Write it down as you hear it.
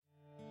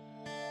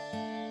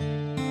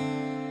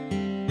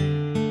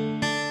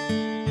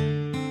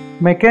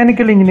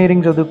Mechanical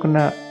engineering చదువుకున్న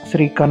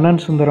శ్రీ కన్నన్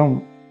సుందరం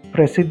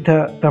ప్రసిద్ధ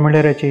తమిళ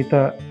రచయిత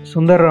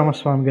సుందర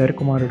రామస్వామి గారి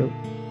కుమారుడు.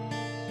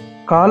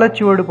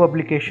 కాలచువడు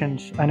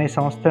పబ్లికేషన్స్ అనే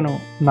సంస్థను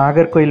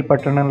నాగర్కోయిల్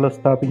పట్టణంలో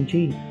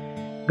స్థాపించి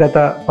గత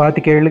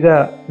 25 ఏళ్లుగా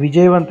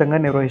విజయవంతంగా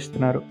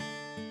నిర్వహిస్తున్నారు.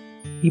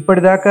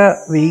 ఇప్పటిదాకా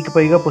 1000కి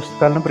పైగా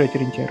పుస్తకాలను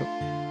ప్రచురించారు.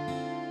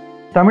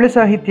 తమిళ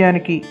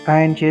సాహిత్యానికి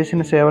ఆయన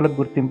చేసిన సేవలకు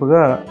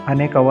గుర్తింపుగా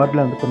అనేక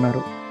అవార్డులు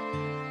అందుకున్నారు.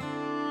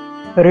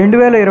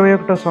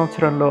 2021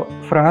 సంవత్సరంలో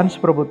ఫ్రాన్స్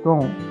ప్రభుత్వం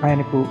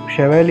ఆయనకు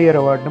షెవాలియర్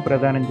అవార్డును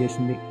ప్రదానం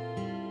చేసింది.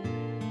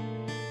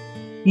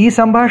 ఈ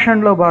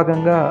సంభాషణలో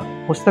భాగంగా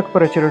పుస్తక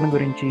ప్రచురణ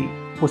గురించి,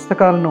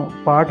 పుస్తకాలను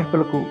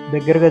పాఠకులకు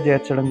దగ్గరగా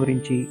చేర్చడం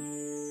గురించి,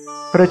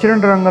 ప్రచురణ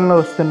రంగంలో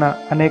వస్తున్న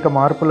అనేక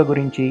మార్పుల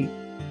గురించి,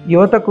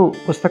 యువతకు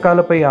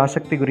పుస్తకాలపై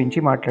ఆసక్తి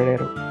గురించి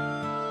మాట్లాడారు.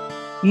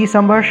 ఈ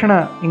సంభాషణ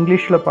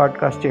ఇంగ్లీష్లో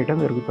పాడ్కాస్ట్ చేయడం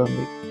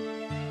జరుగుతోంది.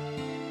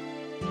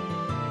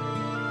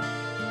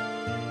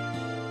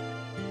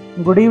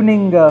 Good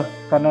evening,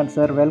 Kannan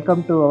sir. Welcome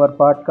to our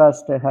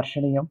podcast,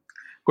 Harshaneeyam.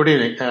 Good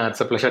evening.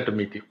 It's a pleasure to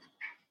meet you.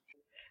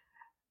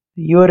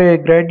 You are a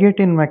graduate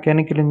in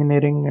mechanical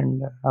engineering, and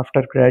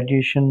after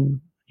graduation,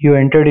 you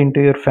entered into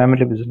your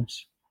family business.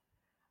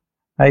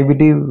 I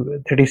believe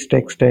that is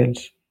textiles.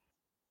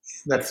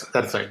 That's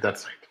right.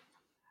 That's right.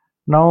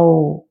 Now,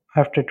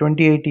 after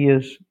 28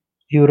 years,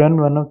 you run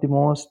one of the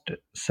most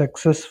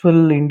successful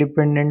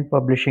independent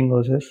publishing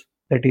houses,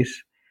 that is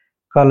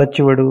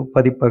Kalachivadu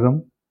Padipagam.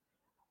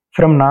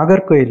 From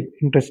Nagarkoil,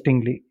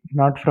 interestingly,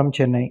 not from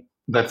Chennai.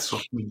 That's so.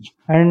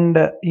 And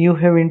you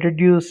have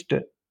introduced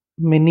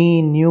many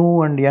new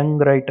and young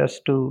writers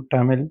to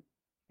Tamil.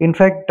 In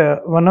fact,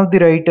 one of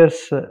the writers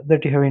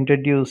that you have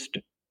introduced,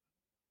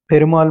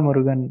 Perumal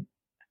Murugan,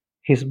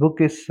 his book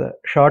is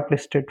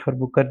shortlisted for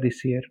Booker this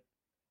year.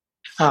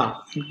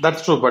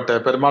 That's true, but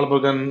Perumal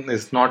Murugan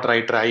is not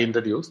writer I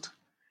introduced.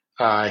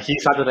 He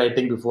started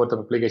writing before the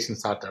publication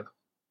started.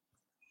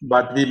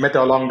 But we met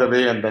along the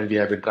way and then we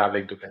have been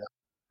traveling together.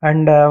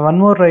 And one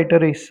more writer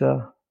is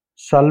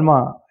Salma,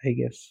 I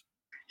guess.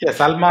 Yeah,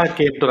 Salma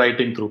came to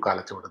writing through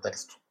Kalachivadu, that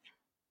is true.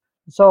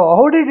 So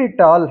how did it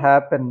all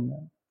happen?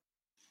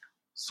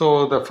 So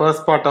the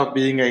first part of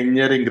being an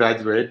engineering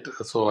graduate,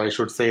 so I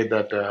should say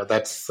that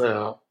that's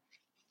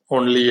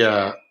only a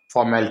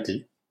formality.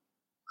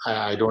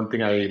 I don't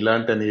think I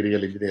learned any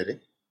real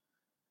engineering.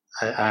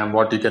 I am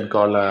what you can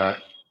call a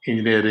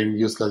engineering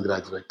useless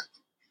graduate.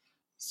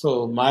 So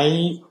my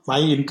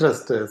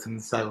interest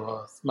since I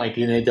was my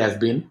teenage has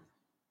been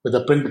with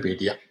the print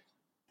media,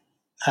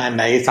 and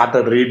I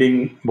started reading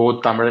both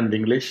Tamil and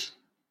English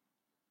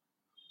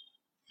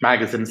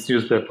magazines,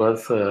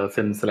 newspapers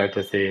since, let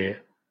us say,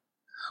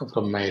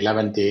 from my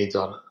 11th age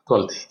or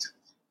 12th age,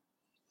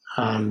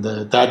 and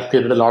that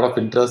created a lot of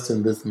interest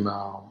in this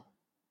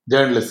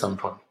journalism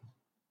for me.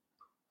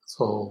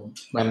 So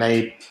when I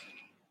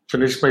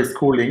finished my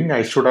schooling,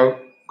 I should have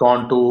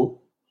gone to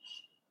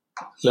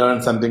learn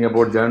something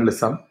about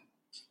journalism.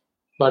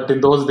 But in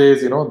those days,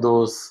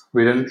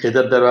 we didn't,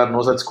 either there were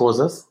no such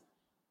courses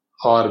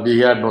or we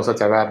had no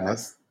such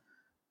awareness.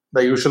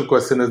 The usual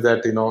question is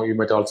that, you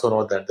might also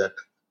know that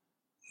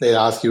they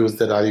ask you is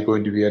that are you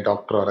going to be a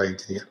doctor or an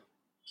engineer?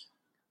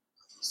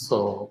 So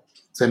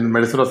since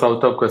medicine was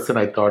out of question,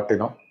 I thought,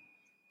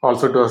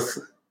 also it was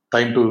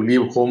time to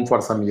leave home for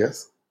some years.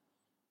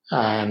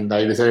 And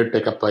I decided to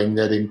take up an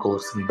engineering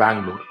course in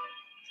Bangalore.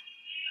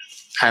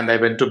 And I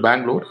went to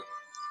Bangalore.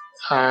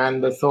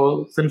 And so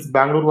since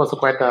Bangalore was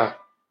quite a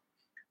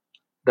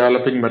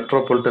developing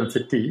metropolitan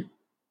city,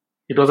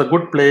 it was a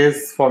good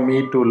place for me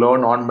to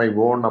learn on my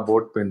own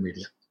about print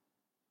media.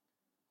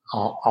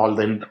 All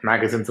the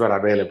magazines were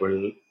available,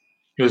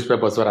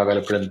 newspapers were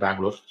available in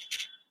Bangalore,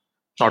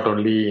 not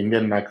only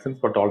Indian magazines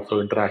but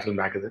also international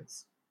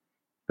magazines.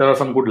 There are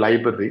some good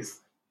libraries.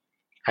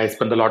 I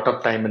spent a lot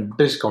of time in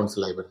British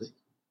Council Library,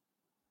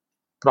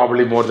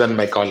 probably more than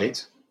my college.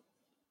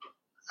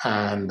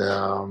 And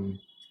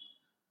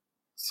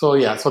so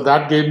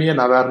that gave me an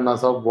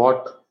awareness of what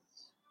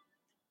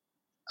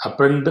a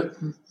print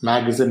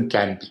magazine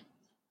can be.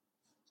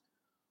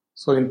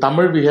 So in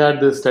Tamil, we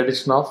had this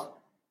tradition of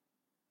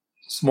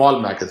small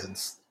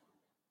magazines.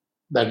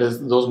 That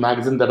is, those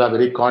magazines that are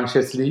very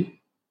consciously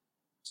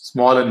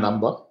small in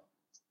number,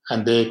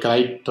 and they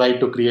try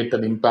to create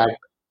an impact.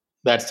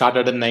 That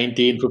started in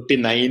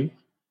 1959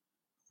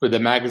 with a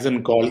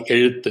magazine called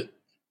Eluthu.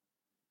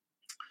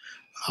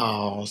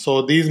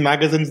 So these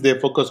magazines, they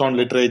focus on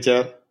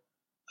literature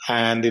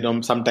and,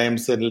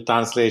 sometimes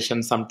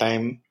translation,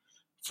 sometimes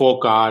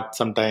folk art,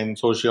 sometimes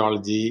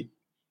sociology,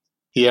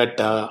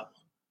 theater,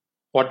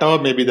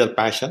 whatever may be their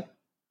passion.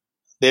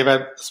 They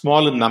were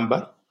small in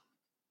number,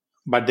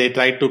 but they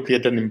tried to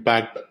create an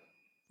impact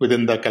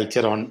within the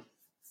culture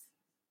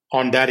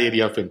on their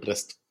area of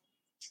interest.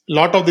 A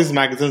lot of these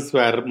magazines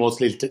were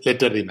mostly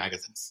literary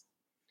magazines,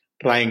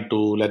 trying to,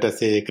 let us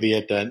say,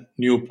 create a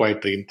new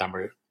poetry in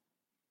Tamil,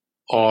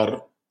 or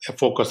a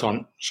focus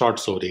on short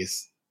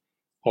stories,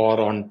 or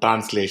on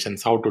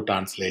translations, how to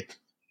translate,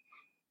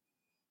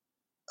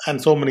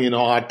 and so many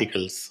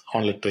articles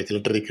on literature,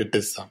 literary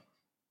criticism.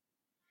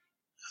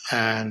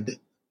 And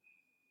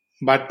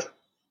but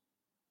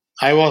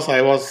I was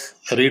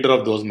a reader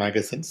of those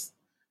magazines.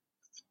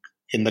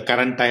 In the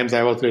current times,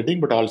 I was reading,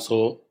 but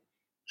also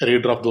a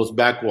reader of those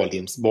back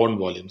volumes, bound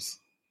volumes.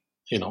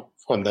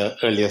 From the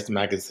earliest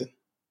magazine.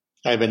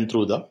 I went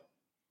through them,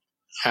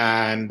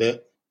 and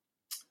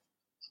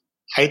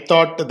I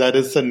thought there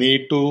is a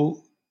need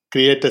to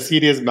create a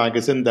serious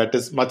magazine that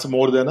is much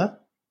more than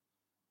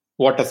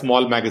what a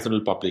small magazine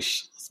will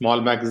publish.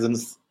 Small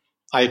magazines,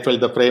 I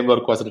felt the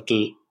framework was a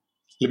little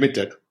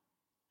limited,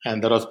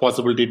 and there was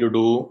possibility to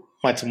do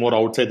much more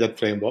outside that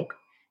framework.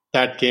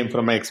 That came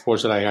from my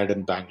exposure I had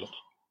in Bangalore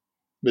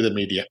with the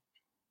media.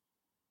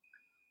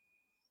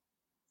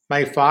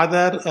 My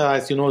father,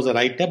 as you know, is a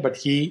writer, but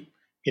he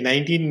in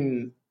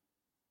 1980s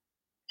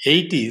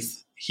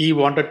he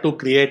wanted to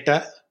create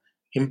a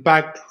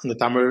impact in the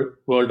Tamil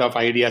world of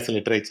ideas and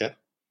literature,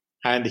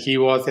 and he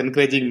was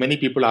encouraging many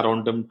people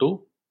around him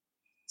to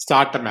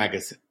start a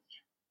magazine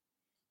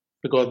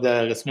because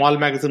the small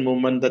magazine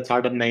movement that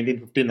started in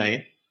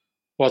 1959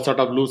 was sort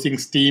of losing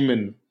steam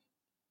in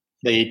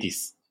the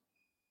 80s.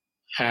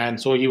 And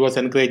so he was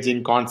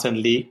encouraging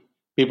constantly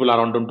people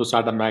around him to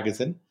start a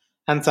magazine.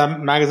 And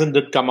some magazines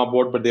did come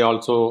about, but they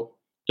also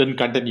didn't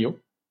continue.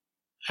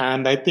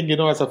 And I think,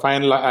 as a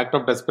final act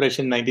of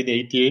desperation in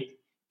 1988,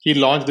 he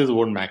launched his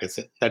own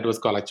magazine that was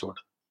called Achod.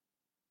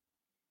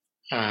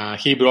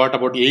 He brought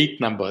about 8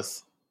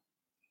 numbers.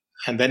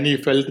 And then he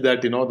felt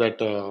that,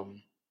 that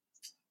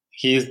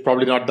he is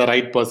probably not the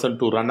right person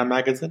to run a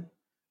magazine.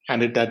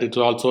 And that it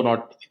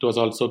was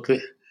also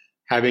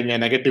having a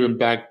negative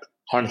impact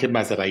on him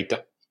as a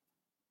writer.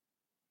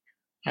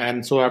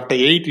 And so after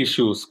 8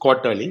 issues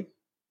quarterly,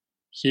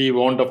 he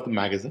wound up the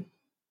magazine.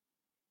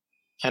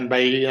 And by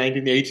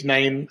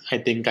 1989, I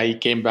think I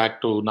came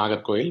back to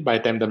Nagarkoil. By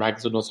the time the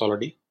magazine was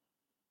already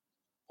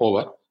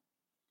over.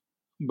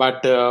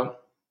 But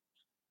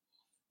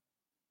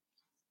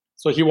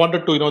so he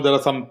wanted to, there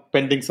are some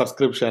pending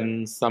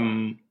subscriptions,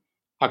 some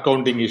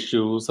accounting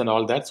issues, and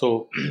all that.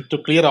 So to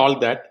clear all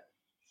that,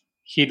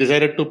 he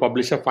decided to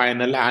publish a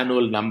final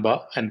annual number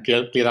and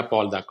clear up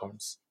all the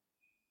accounts.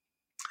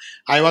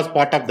 I was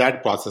part of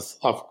that process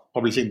of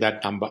publishing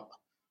that number,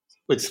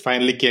 which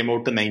finally came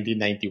out in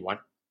 1991.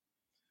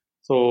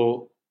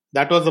 So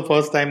that was the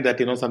first time that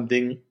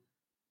something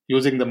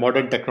using the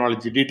modern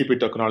technology, DTP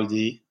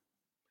technology,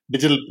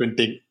 digital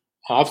printing,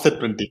 offset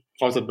printing.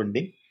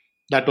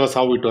 That was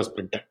how it was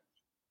printed.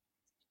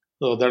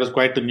 So that was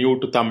quite new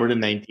to Tamil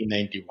in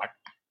 1991.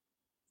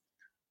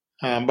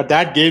 But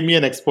that gave me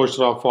an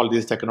exposure of all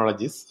these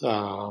technologies.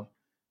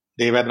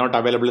 They were not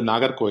available in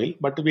Nagarkoil,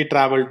 but we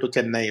traveled to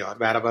Chennai or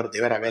wherever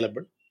they were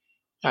available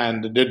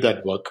and did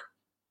that work.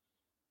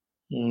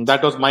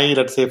 That was my,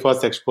 let's say,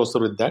 first exposure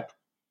with that.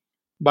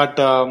 But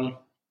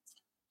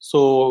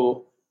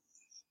so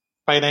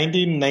by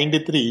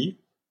 1993,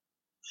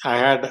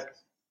 I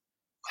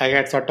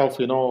had sort of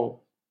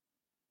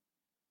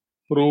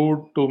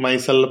proved to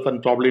myself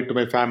and probably to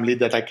my family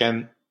that I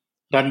can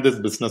run this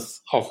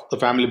business of the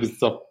family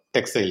business of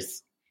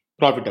textiles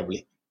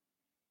profitably.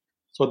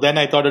 So then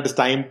I thought it is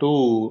time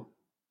to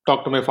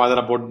talk to my father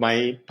about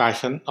my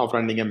passion of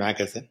running a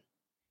magazine.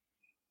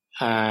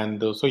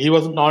 And so he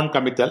was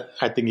non-committal.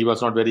 I think he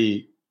was not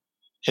very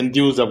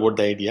enthused about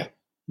the idea,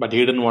 but he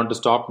didn't want to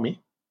stop me.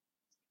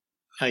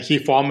 He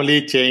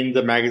formally changed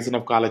the magazine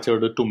of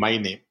Kalachadu to my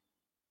name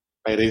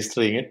by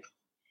registering it,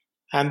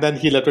 and then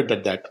he left it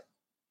at that.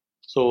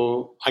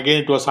 So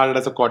again, it was started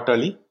as a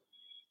quarterly,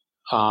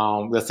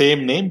 the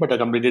same name but a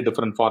completely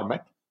different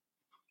format.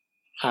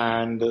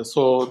 And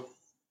so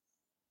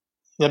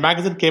the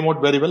magazine came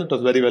out very well. It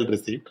was very well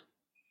received.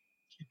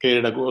 It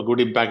created a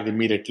good impact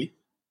immediately.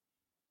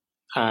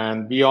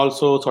 And we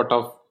also sort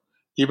of,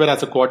 even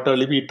as a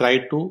quarterly, we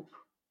tried to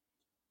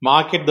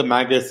market the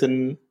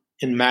magazine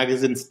in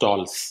magazine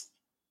stalls,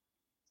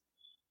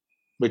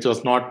 which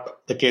was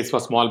not the case for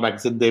small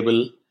magazine. They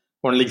will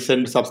only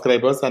send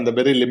subscribers and a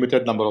very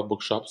limited number of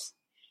bookshops.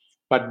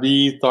 But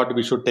we thought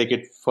we should take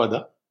it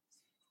further,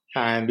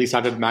 and we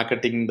started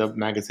marketing the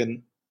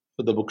magazine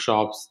to the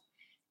bookshops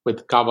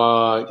with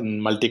cover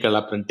in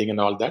multicolor printing and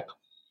all that.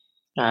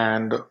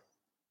 And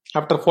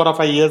after 4 or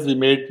 5 years, we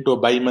made it into a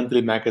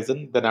bi-monthly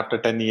magazine. Then after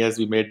 10 years,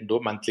 we made it into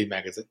a monthly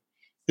magazine.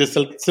 This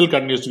still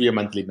continues to be a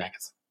monthly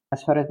magazine.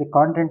 As far as the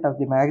content of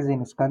the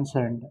magazine is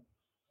concerned,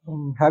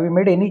 have you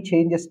made any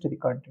changes to the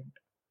content?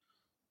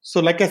 So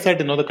like I said,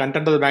 the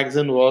content of the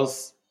magazine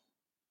was,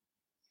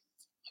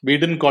 we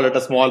didn't call it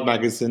a small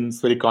magazine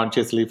very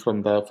consciously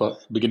from the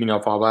beginning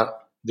of our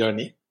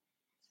journey.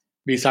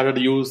 We started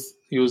to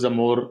use a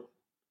more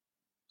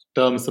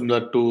term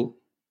similar to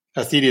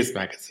a serious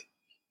magazine,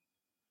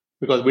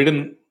 because we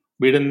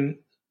didn't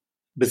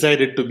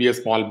decide it to be a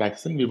small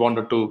magazine. We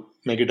wanted to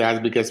make it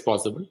as big as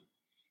possible,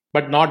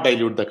 but not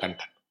dilute the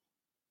content.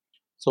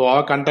 So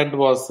our content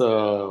was,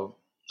 of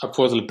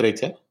course,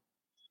 literature,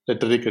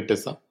 literary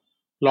criticism,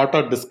 lot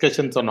of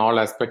discussions on all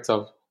aspects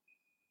of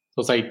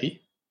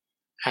society,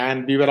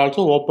 and we were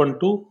also open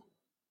to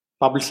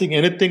publishing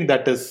anything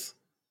that is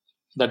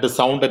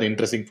sound and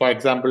interesting. For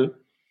example,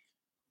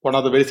 one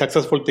of the very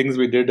successful things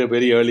we did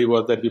very early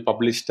was that we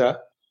published a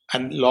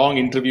long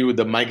interview with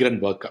the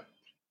migrant worker,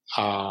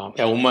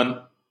 a woman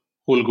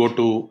who will go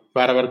to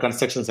wherever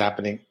construction is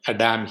happening, a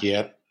dam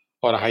here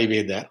or a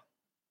highway there.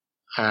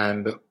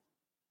 And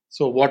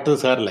so, what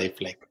is her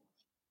life like?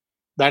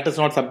 That is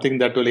not something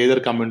that will either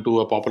come into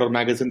a popular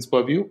magazine's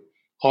purview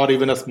or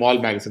even a small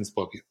magazine's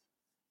purview.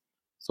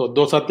 So,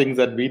 those are things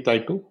that we try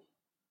to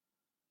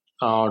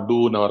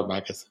do in our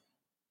magazine.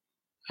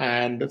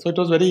 And so, it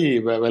was very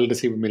well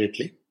received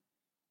immediately.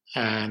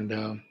 And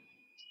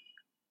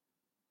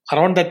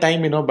around that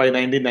time, by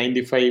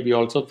 1995, we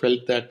also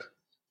felt that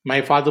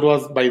my father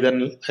was by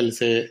then, I'll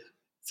say,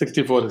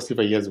 64,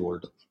 65 years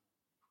old.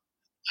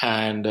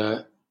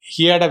 And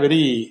he had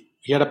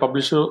a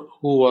publisher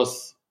who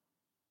was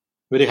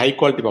very high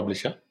quality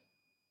publisher,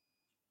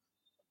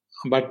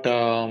 but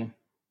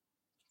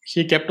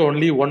he kept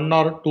only one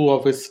or two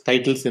of his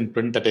titles in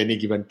print at any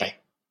given time.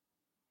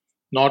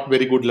 Not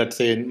very good, let's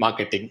say, in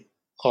marketing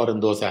or in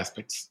those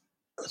aspects.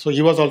 So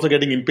he was also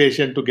getting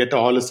impatient to get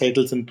all his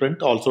titles in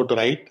print, also to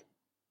write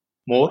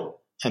more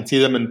and see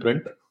them in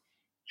print.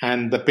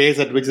 And the pace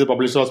at which the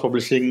publisher was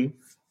publishing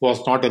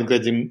was not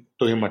encouraging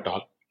to him at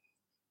all.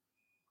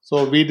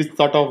 So we just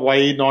thought of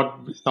why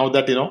not, now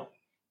that,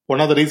 one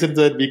of the reasons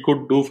that we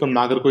could do from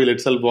Nagarkoil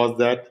itself was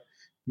that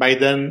by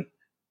then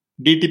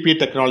DTP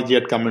technology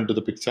had come into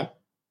the picture.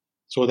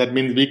 So that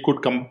means we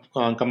could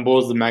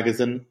compose the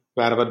magazine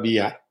wherever we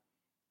are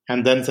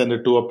and then send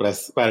it to a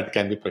press where it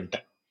can be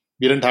printed.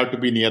 We didn't have to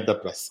be near the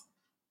press.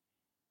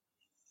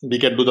 We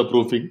can do the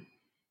proofing.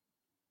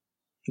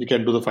 We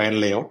can do the final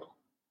layout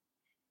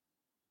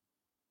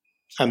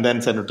and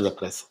then send it to the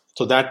press.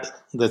 So that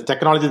the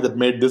technology that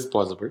made this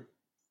possible.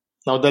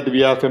 Now that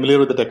we are familiar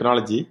with the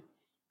technology,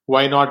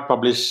 why not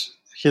publish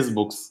his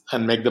books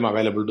and make them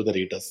available to the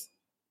readers?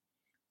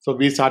 So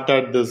we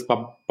started this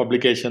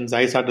publications.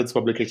 I started these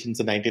publications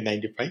in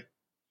 1995.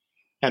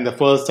 And the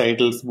first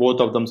titles, both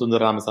of them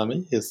Sundar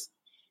Ramasamy, his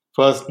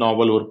first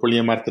novel, or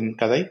Puliyamarthan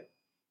Kadai,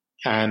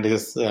 and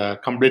his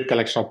complete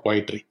collection of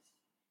poetry,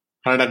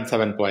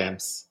 107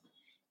 poems.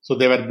 So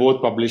they were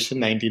both published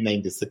in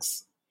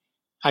 1996.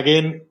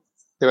 Again,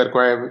 they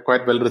were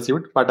quite well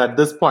received. But at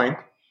this point,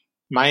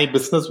 my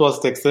business was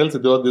textiles.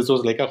 This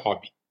was like a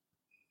hobby,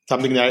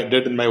 something that I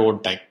did in my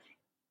own time.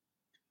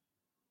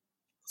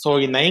 So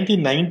in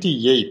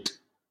 1998,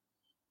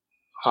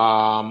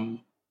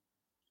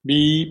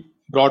 we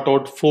brought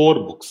out 4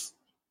 books.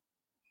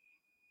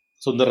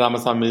 Sundar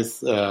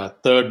Ramasamy's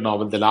third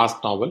novel, the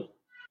last novel.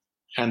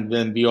 And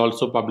then we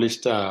also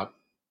published about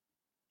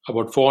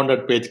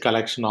 400-page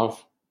collection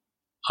of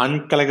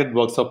uncollected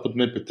works of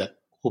Pudhmai Pittar,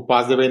 who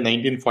passed away in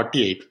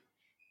 1948.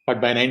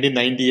 But by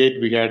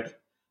 1998, we had,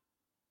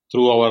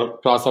 through our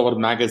crossover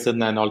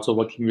magazine and also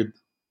working with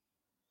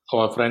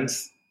our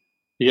friends,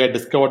 we had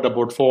discovered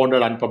about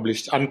 400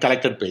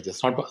 uncollected pages.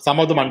 Some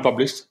of them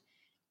unpublished,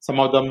 some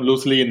of them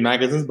loosely in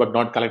magazines, but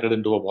not collected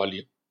into a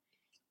volume.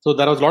 So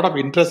there was a lot of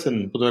interest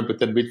in Pudhmai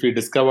Pittar, which we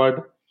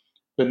discovered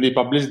when we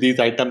published these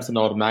items in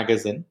our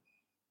magazine.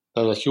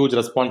 There was a huge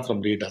response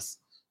from readers.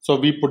 So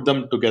we put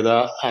them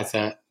together as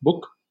a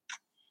book.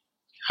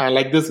 And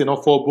like this,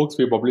 4 books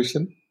we published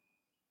in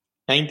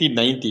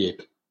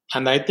 1998.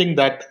 And I think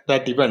that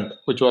event,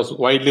 which was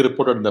widely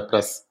reported in the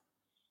press,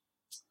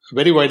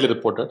 very widely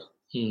reported.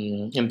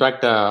 In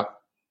fact, a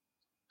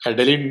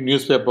Delhi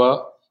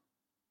newspaper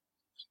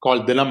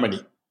called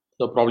Dinamani,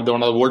 so probably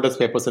one of the oldest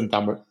papers in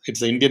Tamil.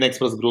 It's the Indian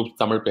Express Group's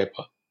Tamil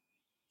paper.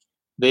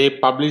 They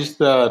published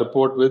the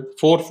report with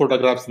 4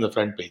 photographs in the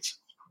front page.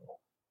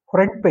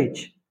 Front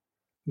page?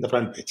 The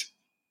front page.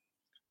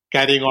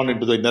 Carrying on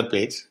into the inner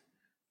page.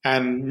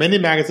 And many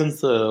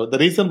magazines, the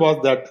reason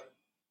was that,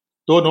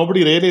 though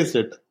nobody realized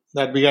it,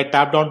 that we had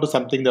tapped onto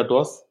something that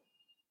was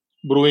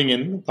brewing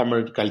in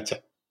Tamil culture.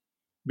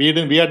 We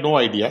had no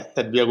idea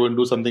that we are going to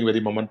do something very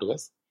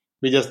momentous.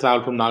 We just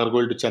traveled from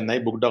Nagarkoil to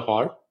Chennai, booked a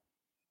hall,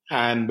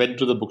 and went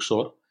to the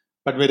bookstore.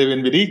 But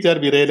when we reached there,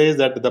 we realized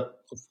that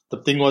the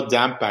thing was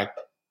jam-packed.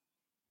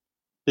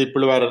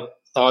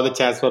 All the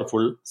chairs were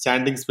full,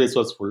 standing space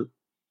was full.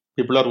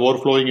 People are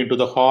overflowing into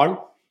the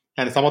hall,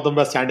 and some of them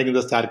were standing in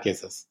the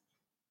staircases,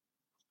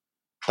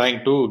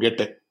 trying to get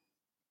it.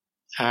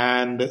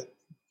 And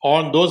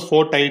on those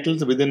 4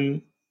 titles,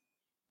 within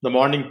the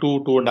morning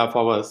 2.5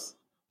 hours,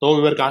 though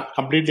we were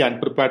completely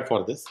unprepared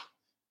for this,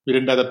 we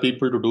didn't have the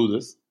people to do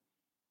this,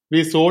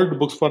 we sold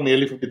books for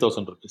nearly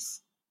 50,000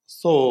 rupees.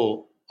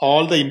 So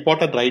all the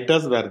important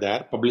writers were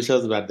there,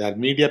 publishers were there,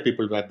 media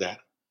people were there.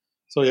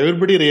 So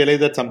everybody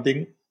realized that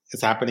something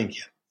is happening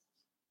here.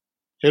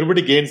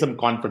 Everybody gained some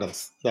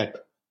confidence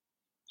that,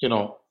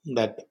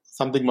 that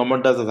something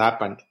momentous has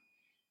happened.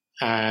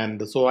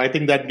 And so I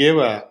think that gave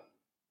a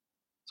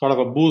sort of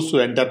a boost to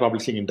the entire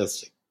publishing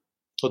industry.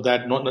 So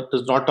that it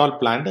was not all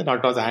planned and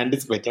not all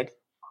anticipated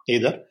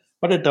either,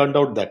 but it turned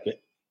out that way.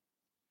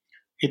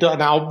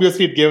 And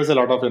obviously it gave us a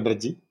lot of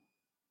energy.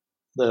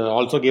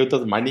 Also gave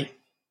us money,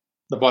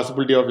 the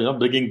possibility of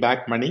bringing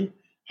back money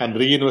and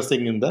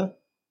reinvesting in the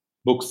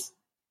books,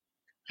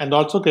 and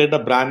also create a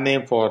brand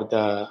name for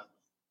the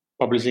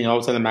publishing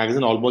house and the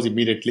magazine almost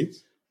immediately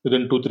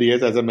within 2-3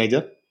 years as a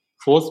major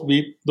force.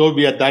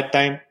 We at that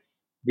time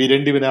we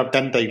didn't even have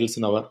 10 titles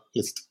in our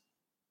list.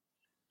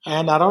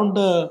 And around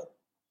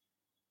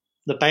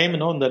the time,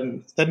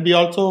 then we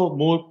also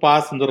moved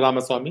past Sundaram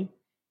Ramaswamy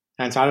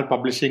and started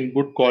publishing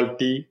good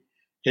quality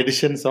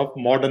editions of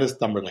modernist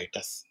Tamil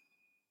writers,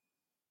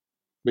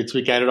 which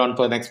we carried on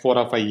for the next 4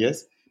 or 5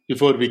 years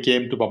before we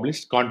came to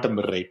publish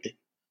contemporary writing.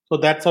 So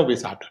that's how we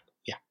started.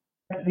 Yeah.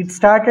 It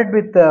started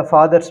with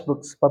father's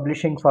books,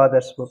 publishing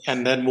father's books.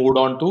 And then moved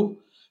on to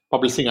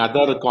publishing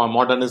other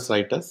modernist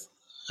writers,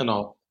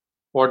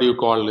 what do you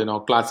call,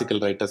 classical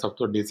writers of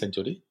 20th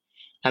century.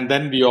 And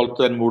then we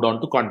also then moved on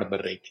to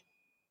contemporary writing.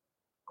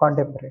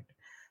 Contemporary.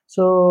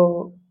 So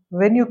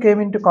when you came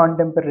into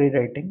contemporary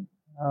writing,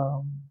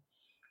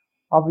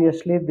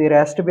 obviously there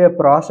has to be a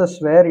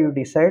process where you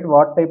decide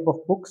what type of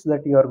books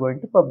that you are going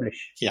to publish.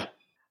 Yeah.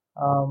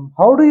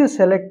 How do you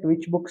select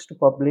which books to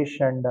publish,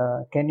 and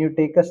can you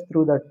take us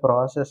through that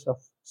process of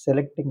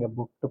selecting a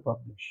book to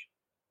publish?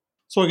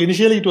 So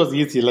initially it was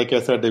easy. Like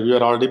I said, we were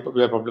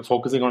probably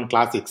focusing on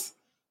classics.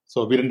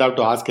 So we didn't have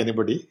to ask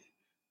anybody.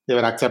 They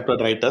were accepted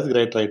writers,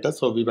 great writers.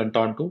 So we went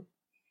on to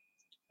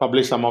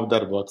publish some of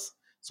their works.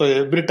 So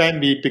every time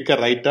we pick a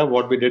writer,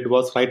 what we did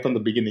was right from the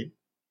beginning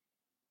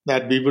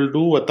that we will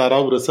do a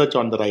thorough research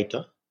on the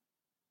writer,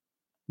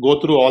 go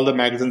through all the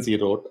magazines he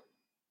wrote,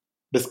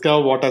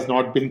 discover what has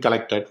not been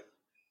collected,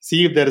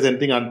 see if there is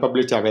anything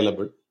unpublished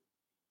available.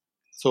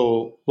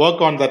 So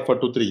work on that for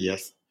 2-3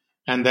 years.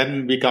 And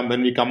then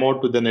when we come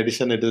out with an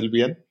edition, it will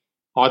be an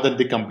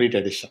authentic, complete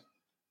edition.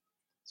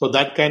 So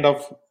that kind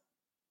of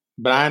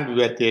brand we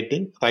were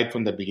creating right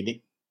from the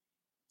beginning.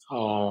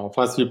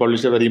 First, we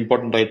published a very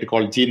important writer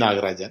called G.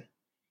 Nagarajan.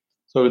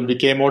 So when we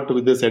came out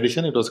with this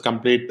edition, it was a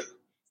complete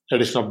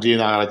edition of G.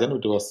 Nagarajan,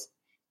 which was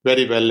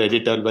very well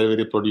edited, very,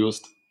 very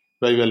produced,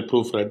 very well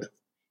proofread.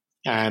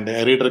 And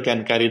a reader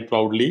can carry it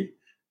proudly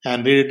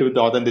and read it with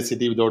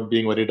authenticity without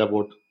being worried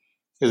about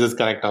is this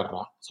correct or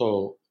wrong.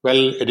 So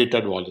well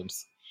edited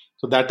volumes.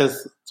 So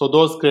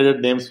those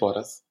created names for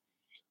us.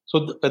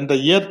 So when the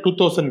year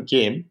 2000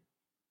 came,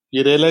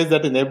 we realized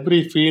that in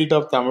every field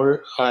of Tamil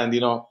and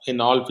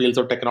in all fields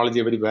of technology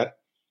everywhere,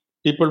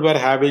 people were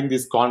having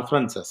these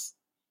conferences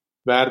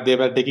where they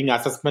were taking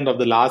assessment of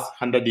the last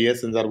 100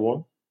 years in their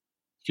own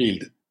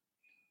field.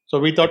 So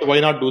we thought, why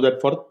not do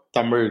that for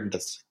Tamil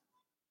industry?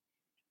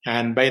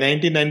 And by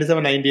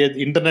 1997-98,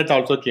 internet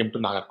also came to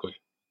Nagarkoil.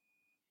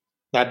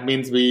 That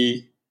means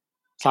we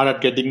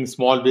started getting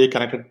small way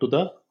connected to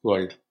the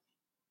world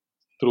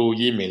through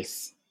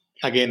emails.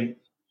 Again,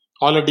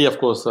 already, of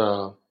course,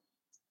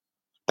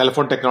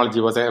 telephone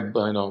technology was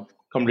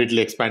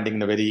completely expanding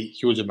in a very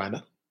huge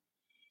manner.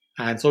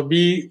 And so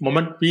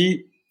without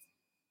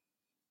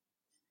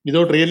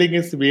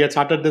realizing, we had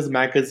started this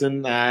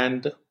magazine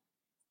and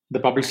the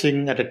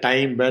publishing at a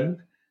time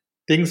when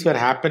things were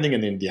happening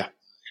in India.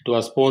 It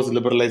was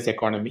post-liberalized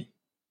economy,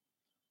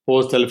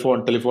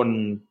 post-telephonic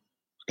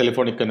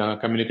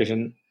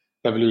communication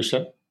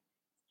revolution.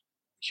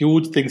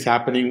 Huge things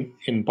happening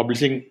in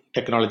publishing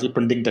technology,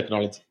 printing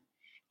technology.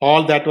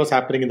 All that was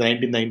happening in the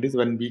 1990s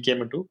when we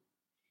came into.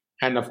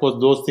 And of course,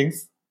 those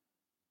things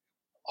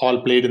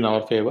all played in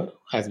our favor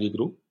as we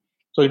grew.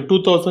 So in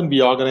 2000,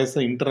 we organized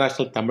an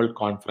international Tamil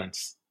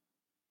conference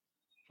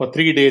for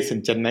 3 days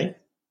in Chennai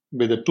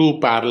with the 2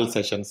 parallel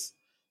sessions,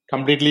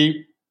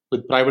 completely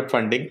with private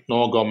funding,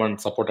 no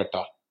government support at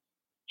all,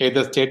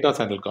 either state or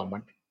central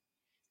government.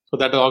 So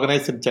that was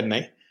organized in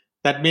Chennai.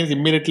 That means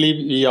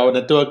immediately our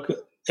network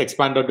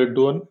expanded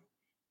into an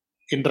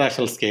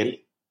international scale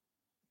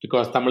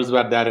because Tamils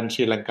were there in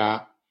Sri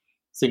Lanka,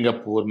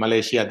 Singapore,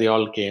 Malaysia, they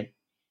all came.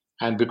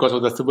 And because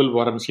of the civil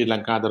war in Sri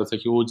Lanka, there was a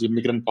huge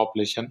immigrant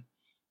population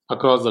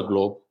across the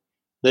globe.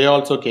 They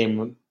also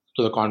came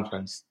to the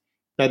conference.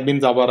 That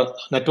means our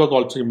network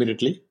also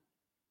immediately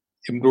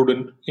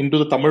improved into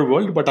the Tamil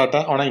world, but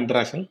on an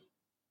international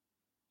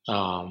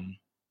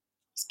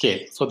scale.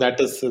 So that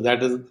is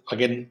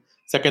again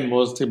second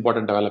most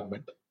important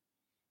development.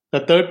 The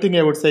third thing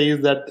I would say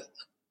is that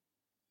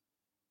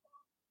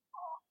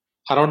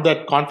around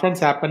that conference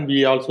happened,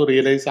 we also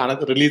released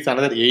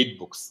another 8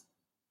 books.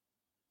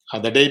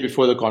 The day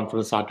before the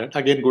conference started,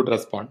 again good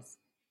response.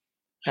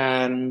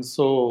 And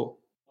so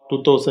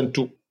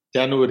 2002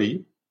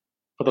 January,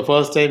 for the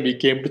first time we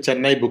came to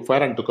Chennai Book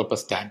Fair and took up a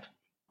stand.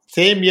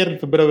 Same year in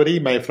February,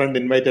 my friend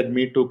invited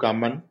me to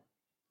come and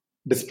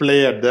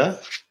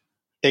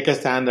take a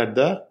stand at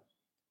the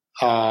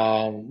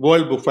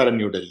World Book Fair in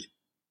New Delhi.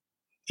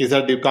 He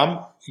said, you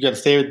come, you can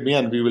stay with me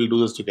and we will do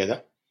this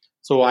together.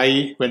 So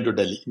I went to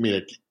Delhi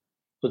immediately.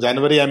 So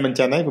January I'm in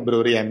Chennai,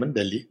 February I'm in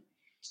Delhi.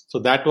 So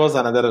that was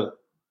another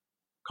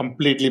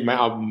completely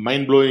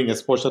mind-blowing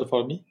exposure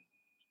for me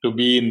to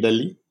be in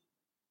Delhi,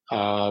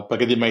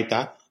 Pragati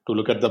Mehta, to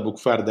look at the book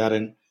fair there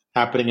and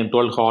happening in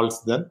 12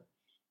 halls then,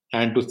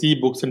 and to see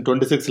books in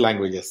 26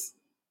 languages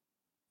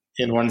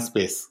in one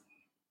space.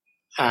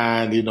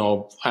 And,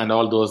 and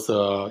all those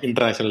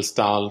international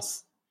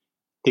stalls,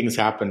 things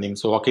happening.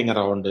 So walking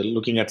around,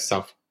 looking at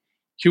stuff,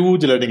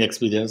 huge learning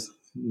experience.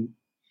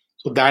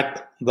 So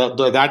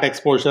that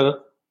exposure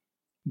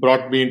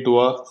brought me into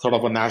a sort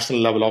of a national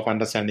level of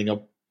understanding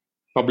of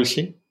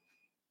publishing.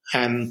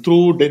 And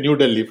through New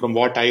Delhi, from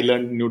what I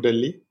learned in New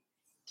Delhi,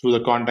 through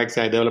the contacts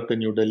I developed in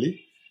New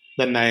Delhi,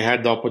 then I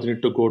had the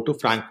opportunity to go to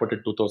Frankfurt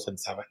in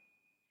 2007.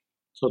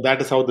 So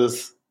that is how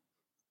this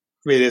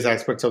various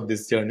aspects of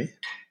this journey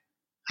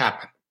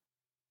happen.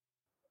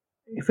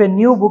 If a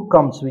new book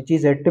comes which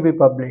is yet to be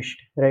published,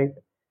 right?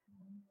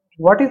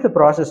 What is the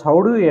process?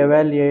 How do you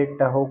evaluate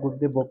how good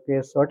the book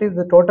is? What is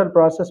the total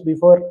process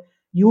before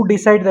you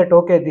decide that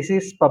okay, this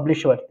is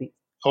publish worthy?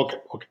 Okay.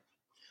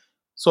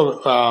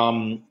 So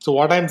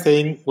what I'm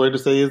going to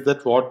say is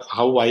that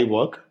how I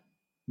work.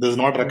 This is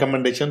not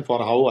recommendation for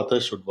how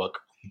others should work.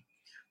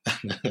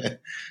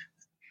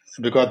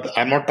 Because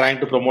I'm not trying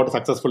to promote a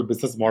successful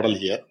business model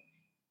here.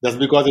 Just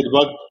because it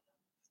worked,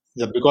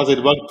 because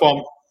it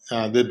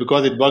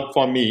worked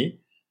for me,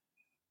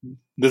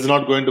 this is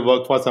not going to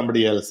work for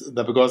somebody else.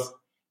 Because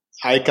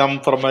I come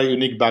from a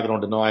unique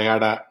background. I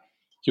had a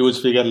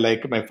huge figure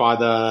like my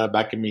father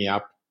backing me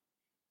up.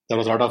 There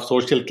was a lot of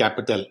social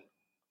capital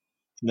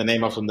in the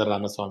name of Sundar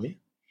Ramaswamy.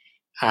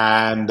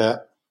 And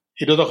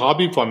it was a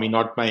hobby for me,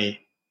 not my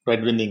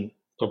breadwinning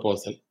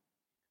proposal.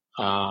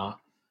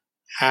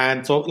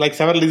 And so, like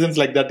several reasons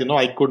like that,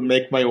 I could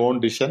make my own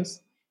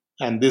decisions.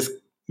 And this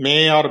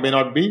may or may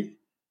not be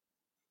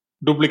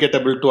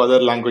duplicatable to other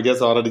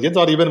languages or regions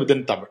or even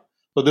within Tamil.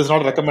 So this is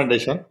not a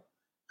recommendation.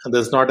 And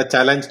there's not a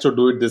challenge to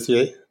do it this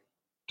way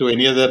to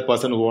any other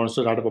person who wants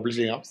to start a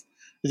publishing house.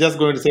 It's just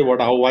going to say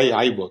how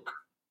I work.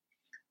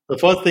 The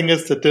first thing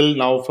is till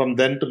now, from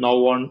then to now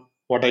on,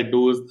 what I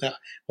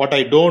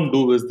don't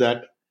do is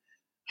that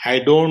I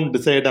don't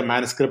decide a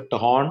manuscript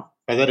on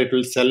whether it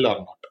will sell or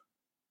not.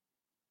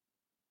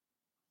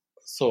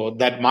 So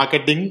that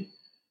marketing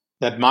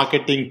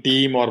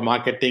team or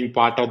marketing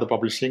part of the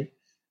publishing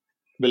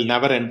will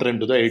never enter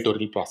into the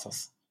editorial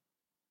process.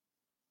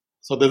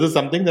 So this is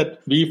something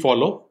that we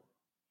follow.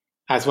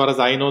 As far as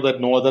I know,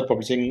 that no other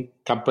publishing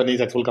company,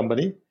 successful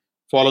company,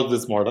 follows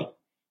this model.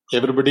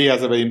 Everybody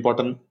has a very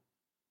important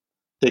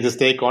takes a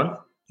stake on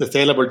the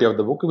saleability of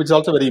the book, which is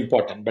also very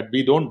important. But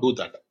we don't do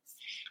that.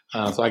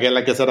 So again,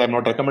 like I said, I'm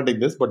not recommending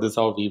this, but this is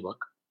how we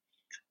work.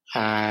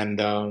 And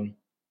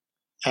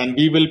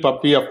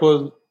we of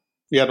course,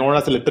 we are known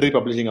as a literary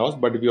publishing house,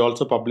 but we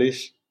also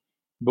publish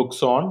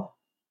books on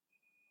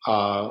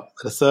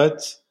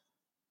research,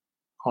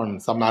 on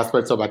some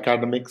aspects of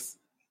academics,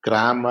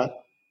 grammar,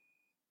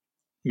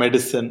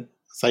 medicine,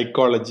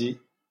 psychology,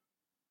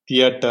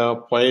 theater,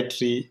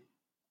 poetry,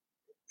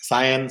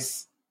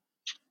 science.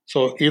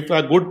 So if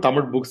a good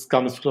Tamil books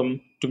comes to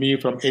me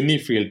from any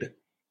field,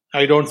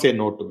 I don't say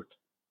no to it.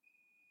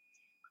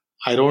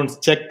 I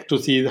don't check to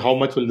see how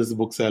much will this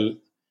book sell.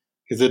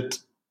 Is it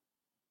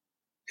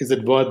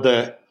worth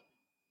the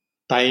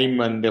time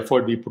and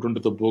effort we put into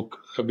the book?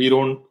 We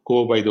don't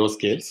go by those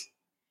scales.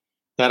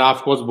 There are,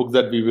 of course, books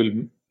that we will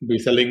be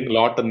selling a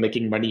lot and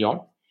making money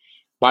on.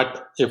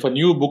 But if a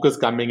new book is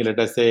coming, let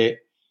us say,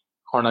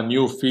 on a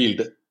new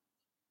field,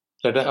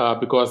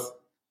 because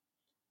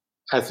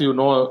as you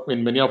know,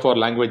 in many of our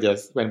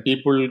languages, when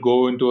people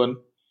go into a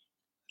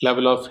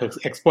level of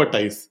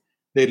expertise,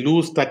 they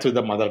lose touch with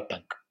the mother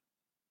tongue.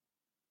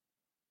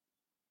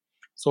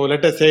 So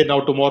let us say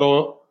now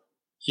tomorrow,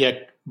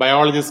 a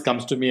biologist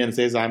comes to me and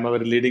says, I'm a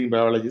very leading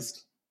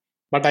biologist,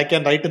 but I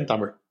can write in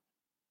Tamil.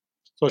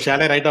 So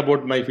shall I write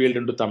about my field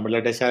into Tamil?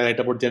 Shall I write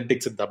about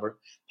genetics in Tamil?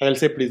 I will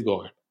say, please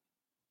go ahead.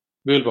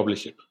 We will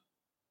publish it.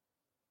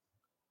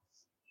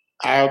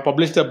 I have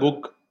published a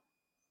book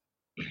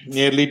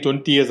nearly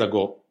 20 years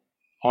ago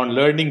on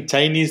learning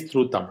Chinese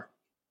through Tamil.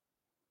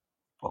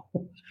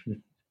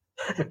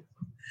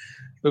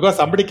 Because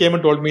somebody came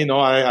and told me, no,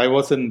 I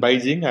was in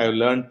Beijing, I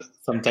learned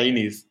some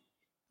Chinese,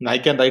 and I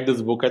can write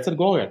this book. I said,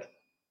 go ahead.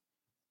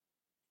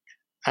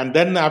 And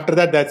then after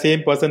that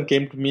same person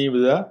came to me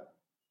with a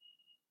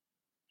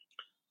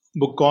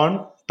book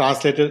on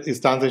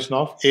translation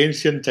of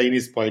ancient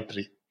Chinese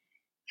poetry.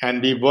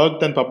 And we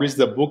worked and published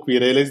the book. We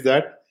realized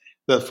that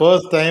the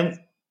first time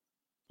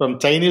from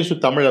Chinese to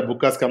Tamil, a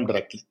book has come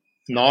directly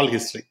in all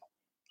history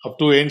of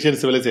two ancient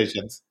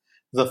civilizations.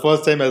 The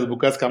first time as a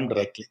book has come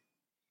directly.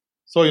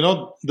 So,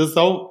 this is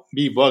how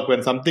we work.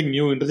 When something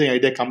new, interesting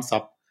idea comes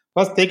up,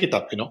 first take it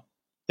up,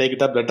 take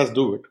it up, let us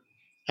do it.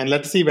 And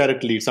let's see where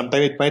it leads.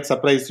 Sometimes it might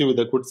surprise you with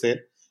a good sale.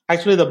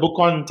 Actually, the book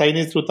on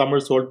Chinese through Tamil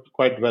sold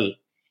quite well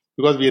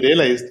because we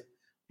realized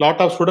a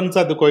lot of students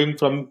are going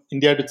from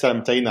India to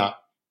China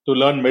to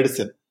learn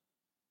medicine.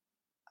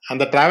 And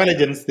the travel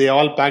agents, they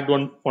all packed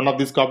one of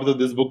these copies of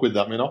this book with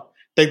them,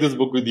 take this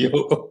book with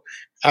you.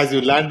 As you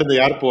land in the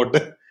airport,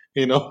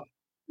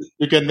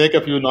 you can make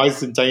a few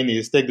noises in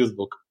Chinese, take this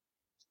book.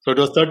 So it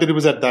was 30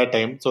 rupees at that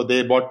time. So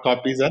they bought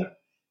copies and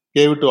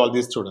gave it to all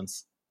these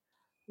students.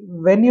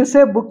 When you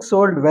say book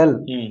sold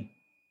well,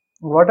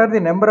 what are the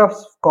number of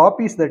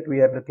copies that we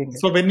are looking at?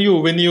 So when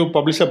you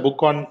publish a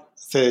book on,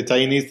 say,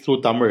 Chinese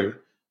through Tamil,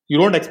 you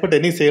don't expect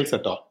any sales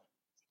at all.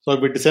 So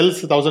if it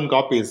sells 1,000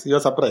 copies, you're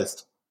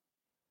surprised.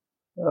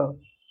 Oh.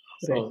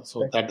 Right.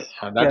 So Right. that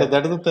Yeah.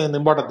 that is an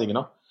important thing,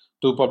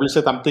 to publish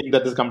something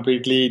that is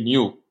completely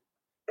new.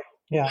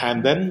 Yeah.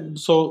 And then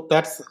so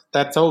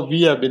that's how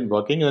we have been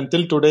working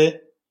until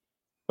today.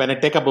 When I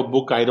take up a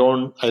book, I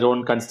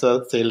don't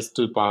consider sales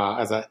to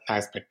as an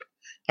aspect.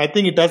 I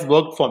think it has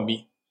worked for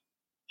me.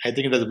 I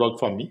think it has worked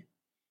for me.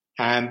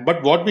 And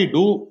but what we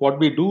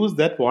do is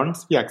that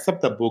once we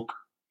accept the book,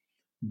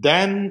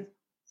 then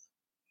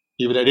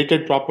we will edit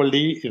it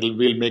properly.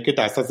 We'll make it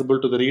accessible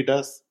to the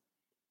readers.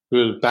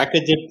 We'll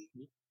package it.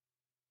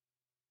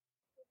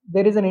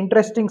 There is an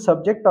interesting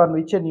subject on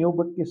which a new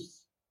book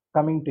is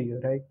coming to you,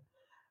 right?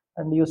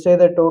 And you say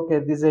that, okay,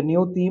 this is a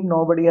new theme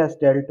nobody has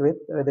dealt with,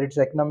 whether it's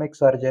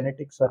economics or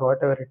genetics or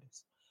whatever it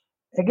is.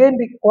 Again,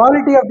 the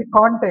quality of the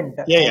content,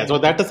 Yeah. So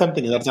and that is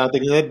something. That's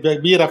something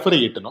that we refer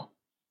it.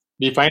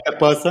 We find a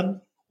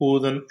person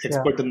who's an yeah,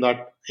 expert in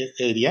that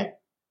area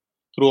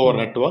through our mm,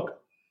 network.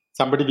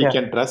 Somebody we yeah,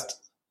 can trust.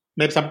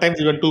 Maybe sometimes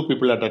even two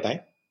people at a time.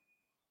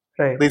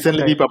 right,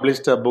 Recently, we right,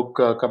 published a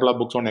couple of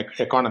books on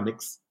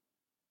economics.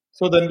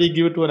 So then we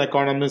give it to an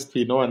economist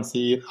we know and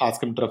see,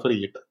 ask him to refer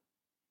it,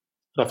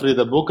 refer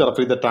the book,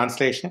 refer the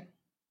translation.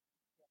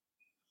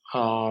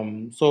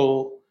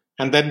 So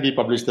and then we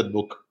publish that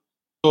book.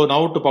 So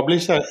now to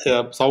publish a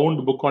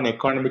sound book on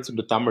economics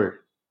into Tamil,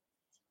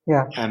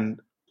 yeah, and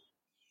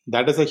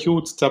that is a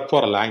huge step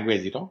for a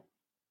language.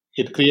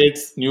 It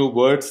creates new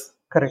words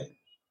correct,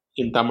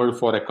 in Tamil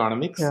for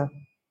economics, yeah,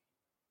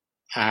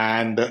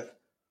 and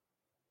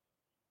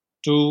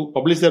to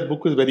publish that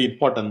book is very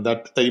important.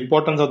 That the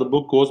importance of the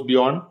book goes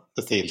beyond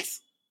the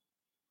sales.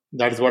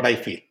 That is what I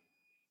feel.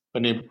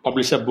 When you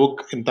publish a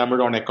book in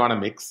Tamil on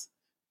economics,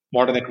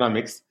 modern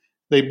economics,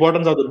 the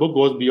importance of the book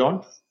goes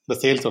beyond the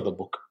sales of the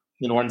book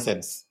in one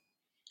sense.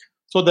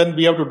 So then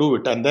we have to do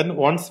it. And then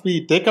once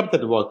we take up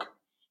that work,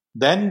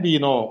 then we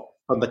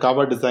on the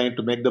cover design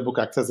to make the book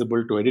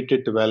accessible, to edit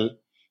it well,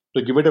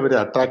 to give it a very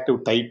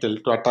attractive title,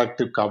 to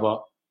attractive cover,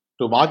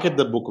 to market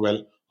the book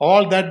well.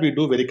 All that we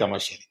do very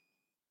commercially.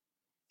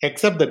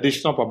 Except the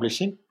decision of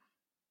publishing,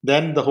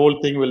 then the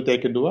whole thing will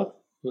take into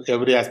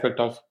every aspect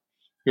of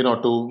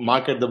to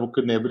market the book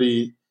in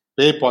every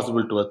way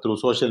possible to us through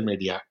social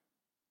media,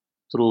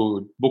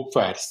 through book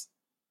fairs,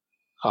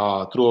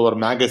 through our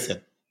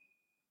magazine,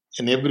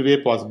 in every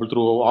way possible,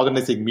 through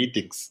organizing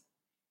meetings.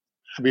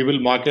 We will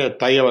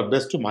try our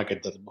best to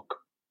market the book.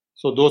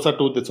 So those are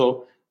two.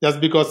 So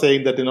just because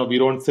saying that we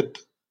don't sit,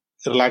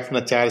 relax in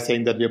a chair,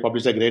 saying that we have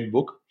published a great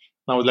book.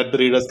 Now let the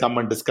readers come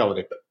and discover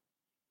it.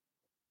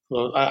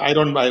 So I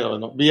don't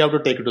know. We have to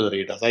take it to the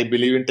readers. I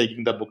believe in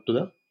taking the book to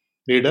the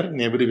reader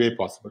in every way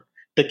possible.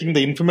 Taking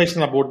the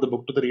information about the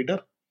book to the reader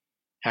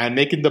and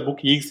making the book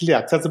easily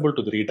accessible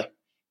to the reader.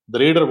 The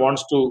reader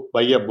wants to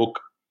buy a book.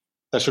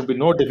 There should be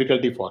no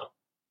difficulty for him.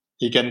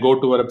 He can go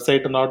to a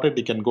website and order it.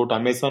 He can go to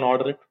Amazon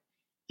order it.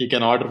 He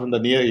can order from the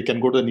near. He can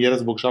go to the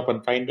nearest bookshop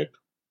and find it.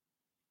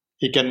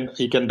 He can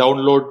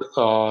download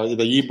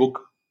the ebook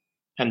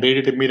and read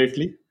it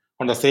immediately.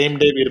 On the same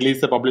day we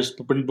release the published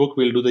print book,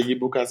 we'll do the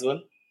ebook as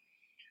well.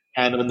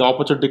 And when the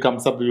opportunity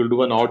comes up, we will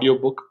do an audio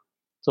book.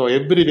 So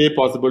every way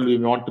possible, we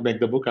want to make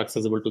the book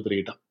accessible to the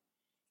reader.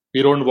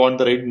 We don't want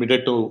the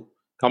reader to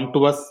come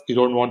to us. We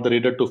don't want the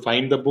reader to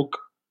find the book,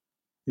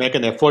 make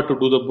an effort to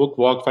do the book,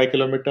 walk 5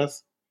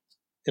 kilometers,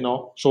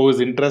 show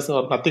his interest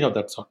or nothing of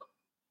that sort.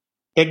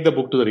 Take the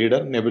book to the reader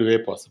in every way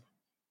possible.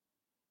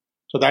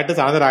 So that is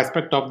another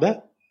aspect of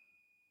the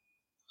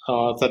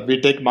that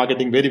we take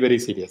marketing very, very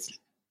seriously.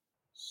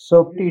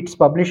 so it's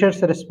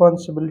publisher's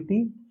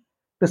responsibility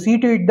to see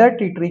to it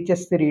that it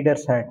reaches the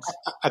reader's hands.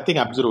 I think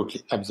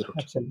absolutely,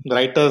 absolutely. Absolutely. The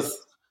writers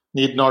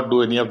need not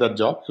do any of that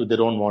job if they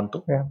don't want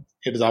to. Yeah.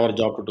 It is our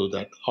job to do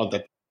that. All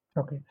that.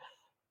 Okay.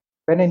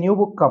 When a new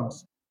book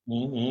comes,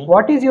 Mm-hmm.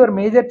 what is your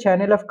major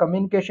channel of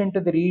communication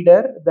to the reader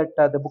that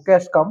the book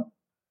has come?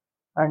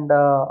 And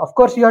of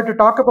course, you have to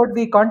talk about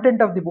the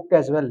content of the book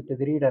as well to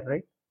the reader,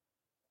 right?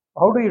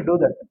 How do you do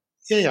that?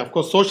 Yeah. Of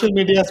course, social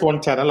media is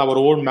one channel. Our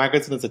own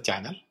magazine is a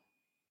channel.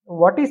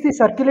 What is the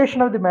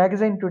circulation of the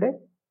magazine today?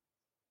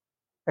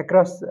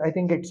 Across, I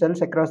think it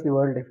sells across the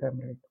world, if I'm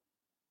right.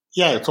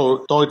 Yeah.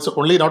 So no, it's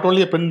only not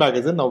only a print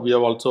magazine. Now we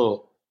have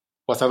also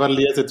for several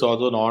years it's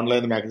also an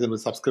online magazine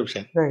with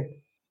subscription. Right.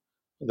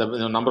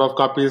 The number of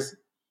copies,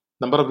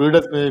 number of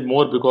readers may be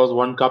more because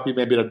one copy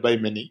may be read by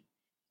many.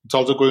 It's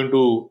also going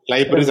to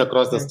libraries Right.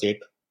 across the Right. state,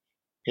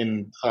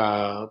 in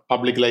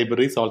public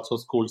libraries, also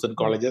schools and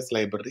colleges,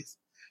 libraries.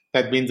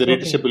 That means the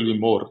readership Okay. will be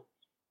more.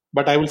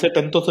 But I will say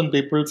 10,000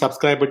 people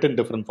subscribe it in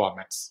different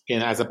formats,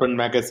 as a print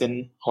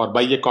magazine or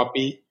buy a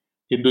copy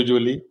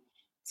individually,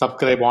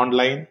 subscribe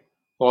online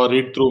or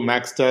read through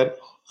Maxter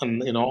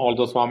and all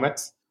those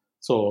formats.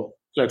 So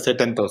let's say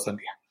 10,000.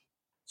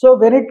 So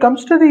when it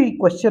comes to the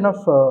question of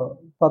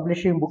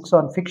publishing books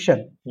on fiction,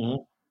 Yeah.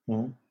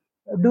 Mhm.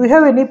 do you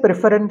have any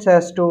preference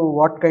as to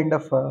what kind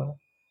of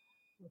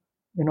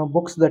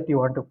books that you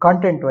want to,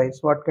 content wise,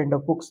 what kind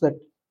of books that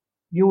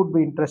you would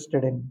be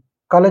interested in,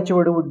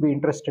 Kalachuvodu would be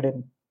interested in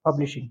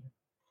publishing?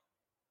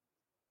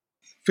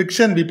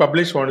 Fiction, we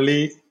publish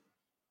only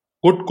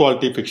good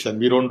quality fiction.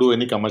 We don't do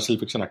any commercial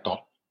fiction at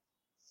all.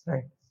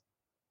 Right.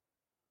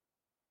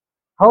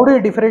 How do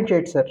you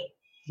differentiate, sir,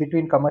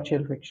 between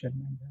commercial fiction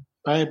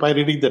and By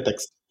reading the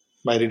text.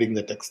 By reading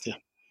the text, yeah.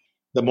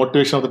 The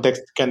motivation of the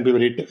text can be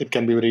very. It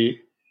can be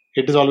very.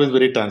 It is always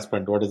very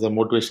transparent. What is the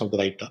motivation of the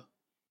writer?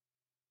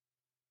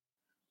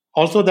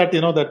 Also, that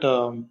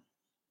that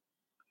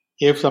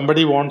if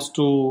somebody wants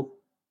to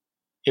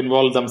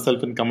involve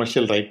themselves in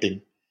commercial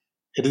writing,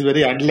 it is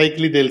very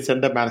unlikely they'll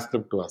send a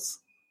manuscript to us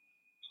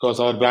because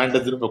our brand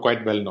is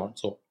quite well known.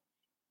 So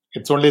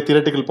it's only a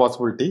theoretical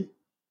possibility.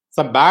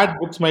 Some bad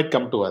books might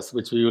come to us,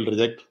 which we will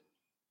reject.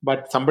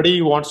 But somebody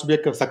who wants to be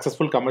a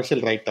successful commercial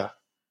writer,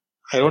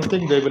 I don't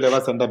think they will ever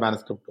send a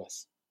manuscript to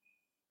us.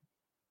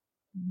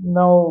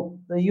 now,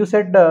 you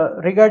said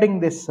regarding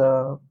this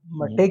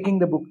Mhm. taking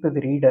the book to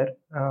the reader.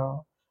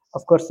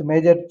 Of course, the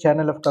major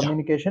channel of Yeah.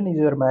 communication is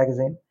your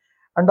magazine.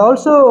 And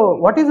also,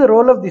 what is the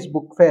role of these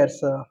book fairs?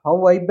 How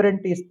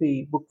vibrant is the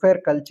book fair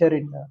culture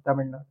in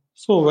Tamil Nadu?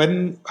 So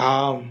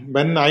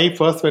when I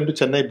first went to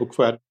Chennai Book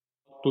Fair,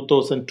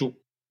 2002,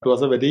 it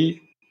was a very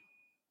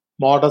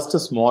modest,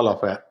 small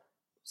affair.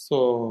 So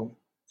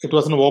it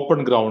was an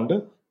open ground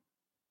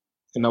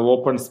in an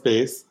open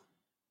space,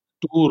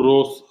 two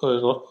rows,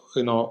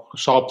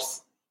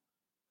 shops,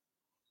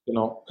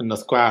 in a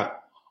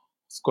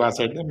square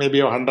side,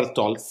 maybe 100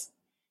 stalls.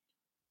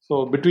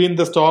 So between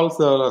the stalls,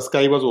 the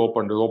sky was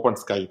open, the open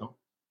sky.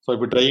 So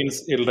if it rains,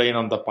 it'll rain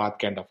on the path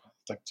kind of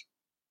structure.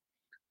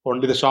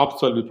 Only the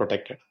shops will be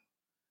protected.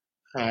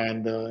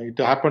 And it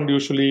happened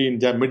usually in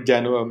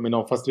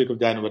mid-January, first week of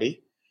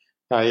January.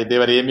 They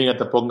were aiming at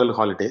the Pongal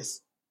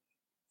holidays.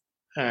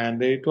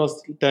 And it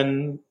was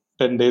 10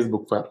 days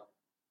book fair.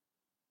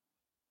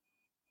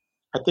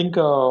 I think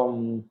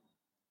the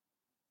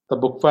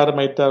book fair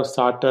might have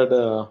started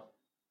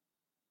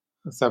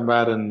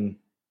somewhere in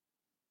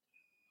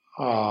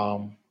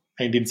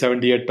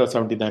 1978 or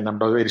 79. I'm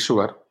not very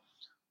sure.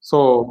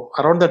 So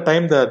around that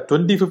time, the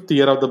 25th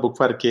year of the book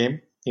fair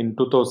came in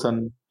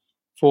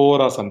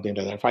 2004 or something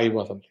like that, 5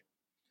 or something.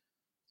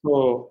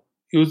 So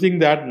using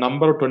that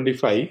number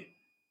 25,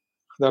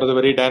 there was a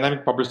very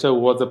dynamic publisher who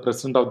was the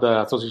president of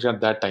the association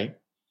at that time.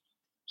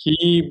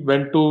 He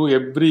went to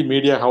every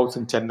media house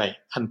in Chennai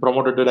and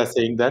promoted it as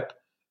saying that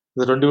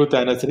the 25th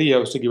anniversary he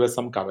has to give us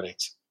some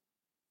coverage.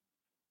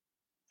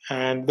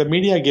 And the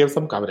media gave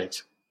some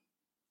coverage.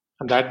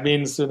 And that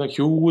means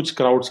huge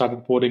crowd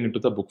started pouring into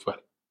the book fair.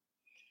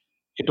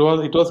 It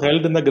was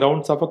held in the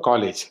grounds of a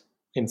college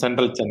in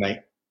central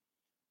Chennai.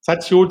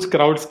 Such huge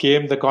crowds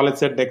came. The college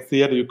said next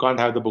year you can't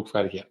have the book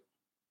fair here.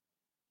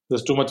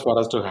 There's too much for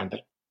us to handle.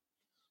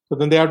 So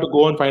then they have to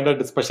go and find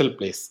a special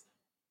place.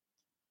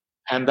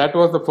 And that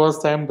was the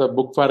first time the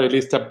book fair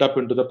really stepped up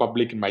into the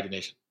public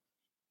imagination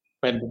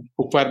when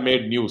book fair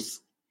made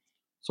news.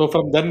 So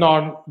from then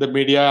on, the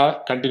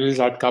media continually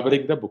started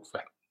covering the book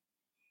fair.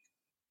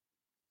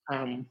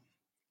 Um,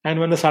 and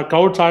when the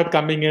crowd started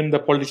coming in, the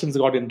politicians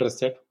got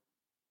interested.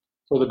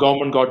 So the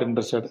government got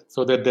interested.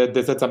 So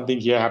they said something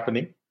here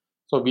happening.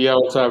 So we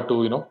also have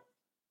to,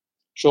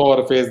 show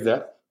our face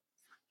there.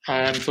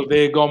 And so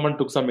the government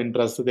took some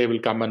interest. So they will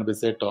come and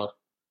visit or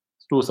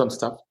do some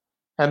stuff.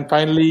 And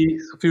finally,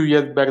 a few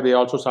years back, they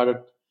also started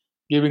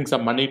giving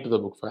some money to the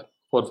book fair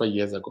 4 or 5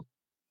 years ago.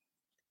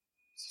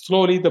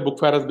 Slowly, the book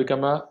fair has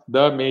become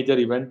the major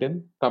event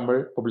in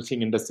Tamil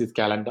publishing industry's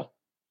calendar.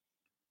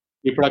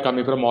 People are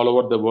coming from all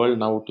over the world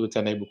now to the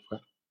Chennai Book Fair.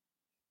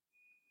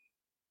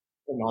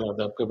 From all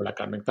over the people are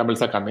coming.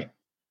 Tamils are coming.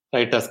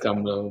 Writers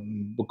come.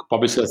 Book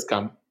publishers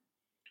come.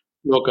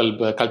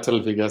 Local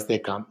cultural figures they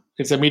come.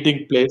 It's a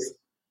meeting place.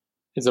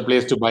 It's a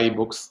place to buy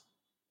books.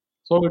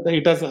 So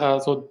it has.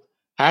 So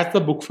as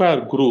the book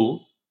fair grew,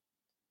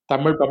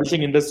 Tamil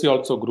publishing industry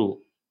also grew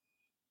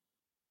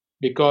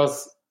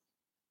because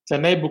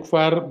Chennai Book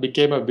Fair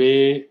became a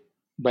way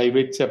by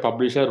which a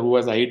publisher who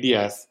has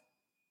ideas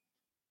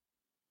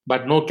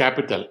but no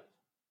capital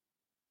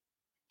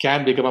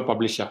can become a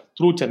publisher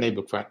through Chennai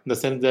Book Fair in the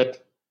sense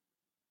that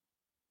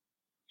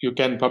you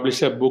can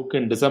publish a book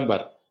in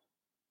December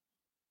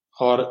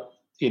or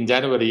in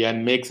January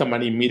and make some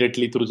money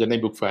immediately through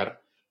Chennai Book Fair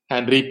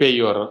and repay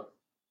your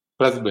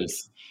press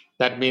bills.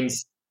 That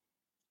means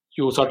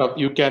you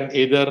can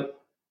either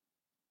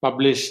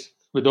publish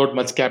without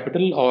much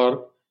capital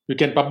or you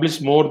can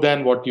publish more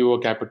than what your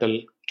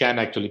capital can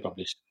actually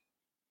publish.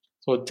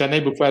 So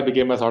Chennai Book Fair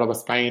became a sort of a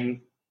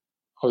spine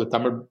of the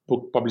Tamil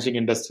book publishing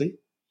industry,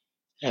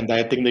 and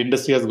I think the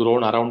industry has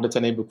grown around the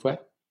Chennai Book Fair.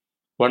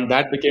 When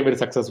that became very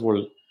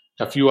successful,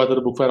 a few other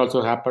book fair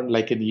also happened,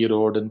 like in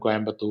Erode, in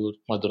Coimbatore,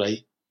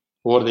 Madurai,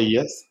 over the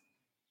years.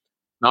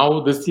 Now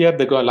this year,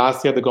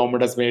 last year, the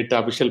government has made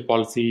official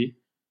policy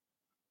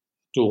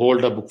to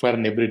hold a book fair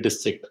in every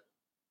district.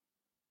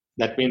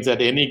 That means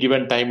at any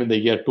given time in the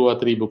year, 2 or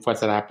 3 book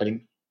fairs are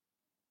happening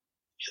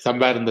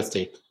somewhere in the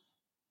state.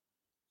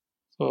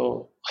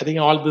 So I think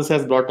all this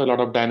has brought a lot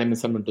of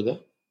dynamism into the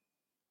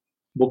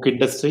book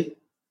industry.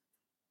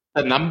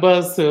 The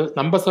numbers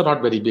are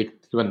not very big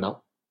even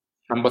now.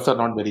 Numbers are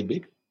not very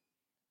big,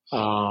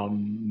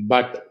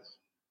 but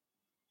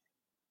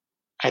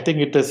I think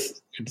it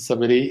is a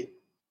very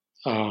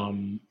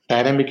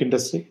dynamic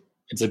industry.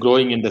 It's a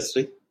growing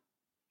industry,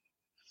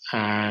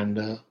 and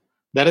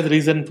there is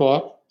reason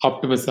for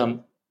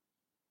optimism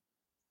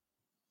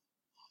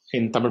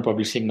in Tamil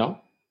publishing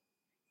now.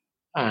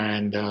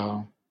 And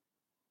I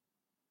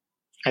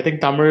think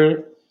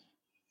Tamil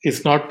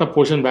is not in a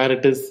position where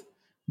it is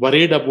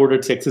worried about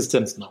its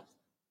existence now.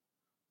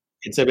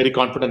 It's a very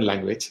confident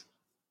language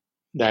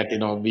that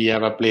we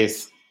have a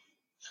place,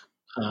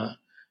 uh,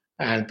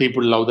 and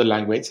people love the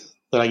language.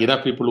 There are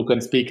enough people who can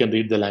speak and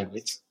read the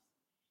language,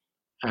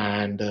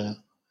 and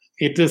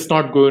it is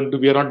not going to.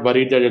 We are not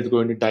worried that it's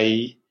going to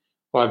die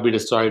or be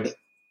destroyed,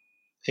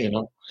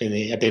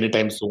 at any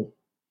time soon.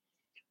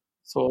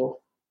 So,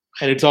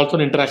 and it's also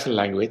an international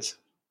language.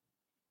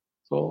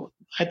 So,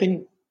 I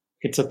think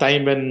it's a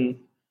time when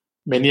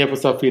many of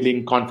us are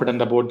feeling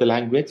confident about the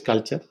language,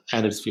 culture,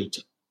 and its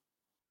future.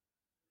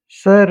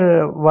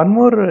 Sir, one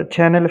more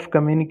channel of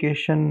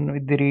communication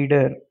with the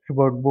reader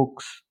about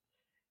books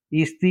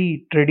is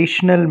the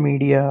traditional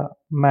media,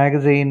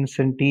 magazines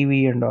and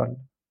TV and all.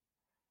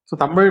 So,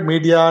 Tamil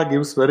media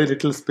gives very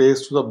little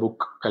space to the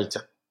book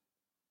culture.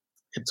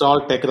 It's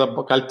all taken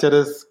up.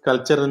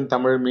 Culture in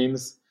Tamil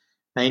means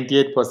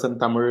 98%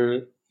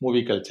 Tamil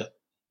movie culture.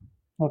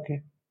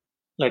 Okay,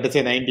 Let us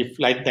say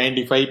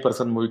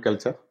 95% movie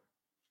culture,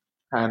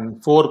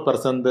 and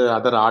 4% the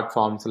other art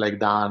forms like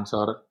dance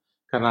or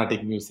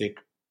Carnatic music.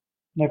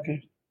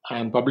 okay,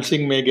 And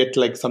publishing may get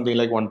like something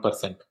like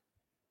 1%.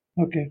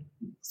 okay,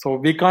 So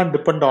we can't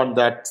depend on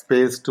that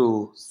space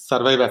to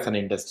survive as an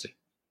industry.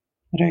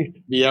 right.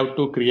 We have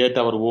to create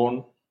our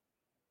own,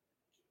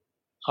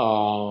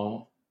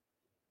 uh,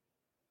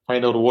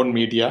 find our own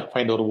media,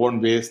 find our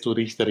own ways to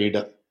reach the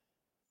reader.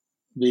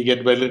 We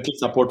get very little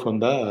support from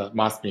the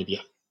mass media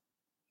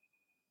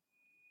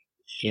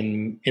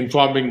in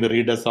informing the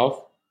readers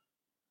of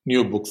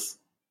new books.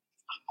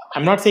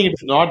 I'm not saying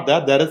it's not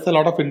that. There is a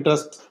lot of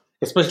interest,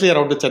 especially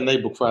around the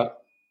Chennai Book Fair.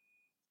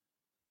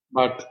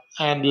 But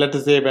and let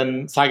us say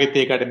when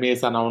Sagitya Academy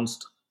is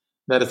announced,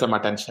 there is some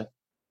attention.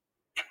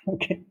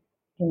 Okay,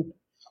 right.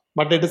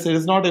 But it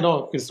is not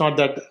it's not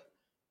that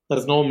there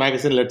is no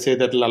magazine, let's say,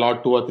 that will allow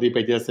 2 or 3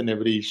 pages in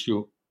every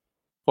issue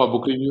for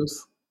book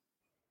reviews.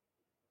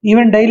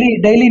 Even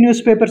daily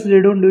newspapers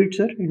they don't do it,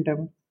 sir, in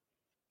Tamil.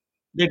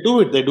 They do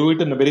it. They do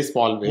it in a very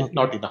small way, Okay,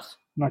 not enough.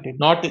 not in.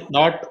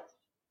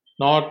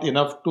 Not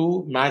enough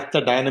to match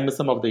the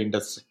dynamism of the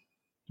industry,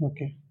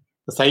 Okay,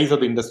 the size of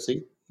the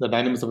industry, the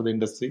dynamism of the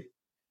industry,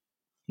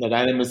 the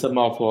dynamism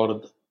of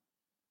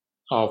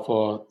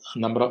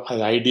number of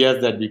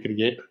ideas that we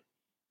create,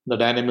 the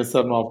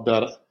dynamism of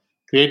the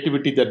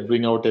creativity that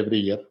bring out every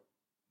year.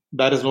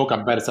 There is no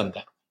comparison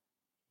there.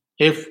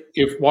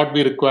 If what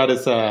we require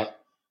is a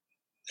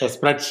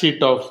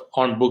spreadsheet of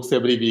on books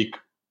every week,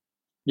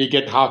 we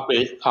get half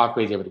page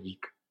every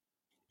week.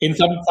 In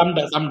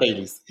some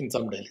dailies, in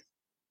some dailies.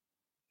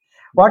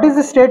 what is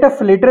the state of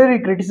literary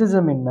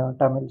criticism in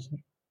Tamil, sir?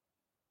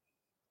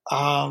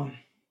 Um,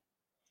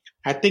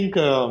 I think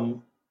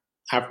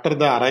after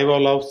the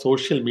arrival of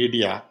social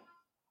media,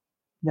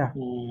 Yeah.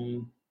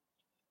 mm,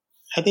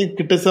 I think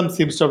criticism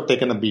seems to have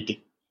taken a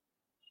beating.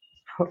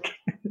 Okay.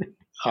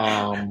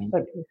 Um,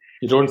 Okay.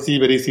 you don't see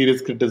very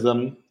serious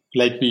criticism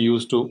like we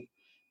used to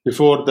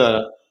before the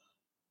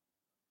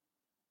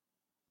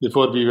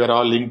before we were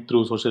all linked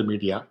through social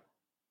media.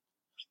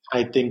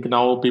 I think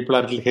now people are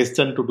a little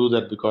hesitant to do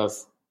that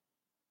because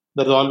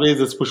there's always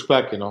this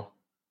pushback,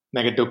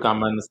 negative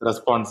comments,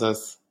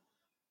 responses,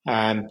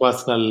 and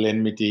personal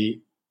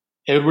enmity.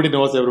 Everybody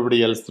knows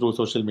everybody else through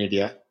social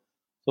media.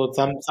 So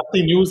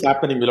something new is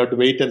happening. We'll have to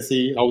wait and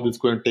see how this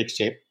is going to take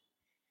shape.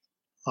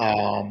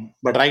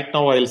 But right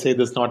now, I'll say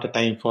this is not a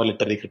time for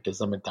literary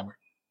criticism in Tamil.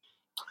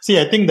 See,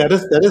 I think there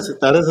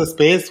is a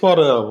space for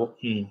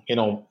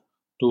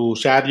to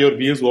share your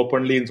views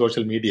openly in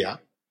social media,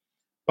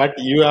 but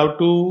you have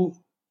to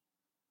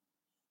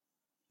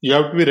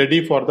be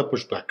ready for the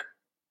pushback,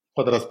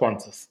 for the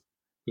responses,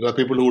 because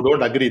people who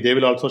don't agree, they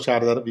will also share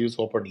their views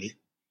openly.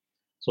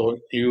 So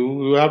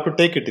you have to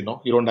take it.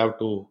 You don't have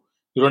to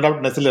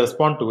necessarily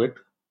respond to it,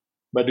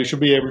 but you should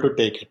be able to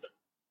take it.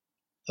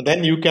 And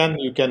then you can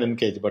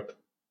engage. But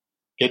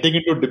getting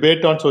into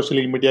debate on social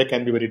media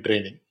can be very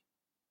draining.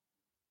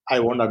 I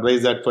won't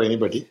advise that for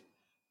anybody,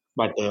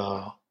 but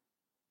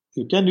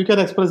you can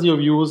express your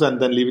views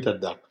and then leave it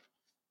at that.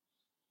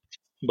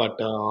 But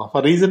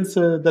for reasons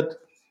that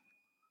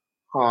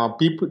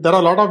people, there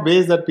are a lot of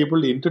ways that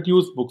people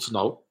introduce books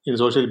now in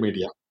social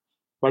media,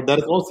 but there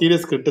is no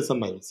serious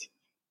criticism, I would say.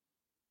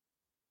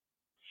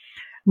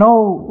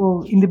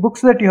 Now, in the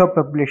books that you have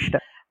published,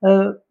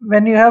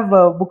 when you have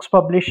books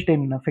published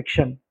in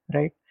fiction,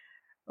 right?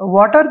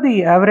 What are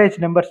the average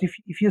numbers?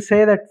 If you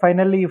say that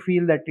finally you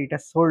feel that it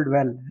has sold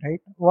well, right?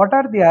 What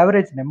are the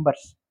average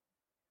numbers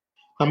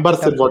in Numbers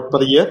in terms of what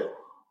per year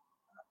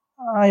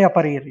yeah,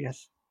 per year?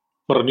 Yes,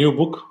 for a new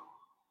book.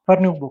 per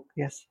new book.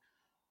 Yes.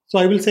 So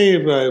I will say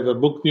if a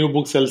new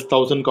book sells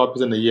 1,000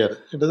 copies in a year,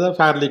 it is a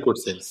fairly good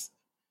sales.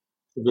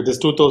 If it is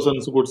 2,000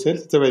 good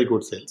sales, it's a very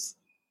good sales.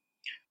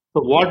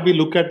 So what we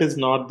look at is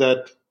not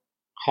that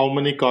how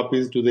many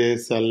copies do they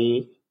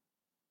sell,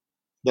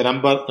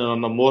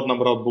 the more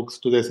number of books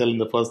do they sell in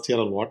the first year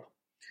or what.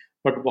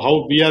 But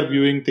how we are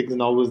viewing things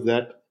now is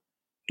that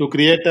to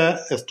create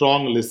a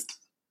strong list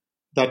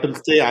that will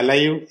stay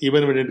alive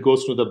even when it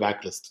goes to the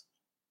backlist.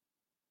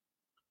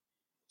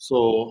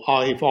 So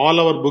if all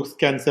our books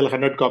can sell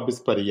 100 copies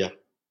per year,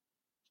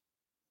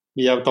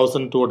 we have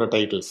 1,200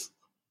 titles.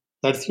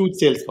 That's huge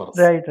sales for us.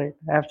 Right,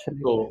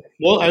 absolutely. So,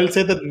 well, I will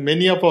say that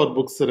many of our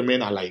books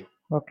remain alive.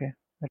 Okay.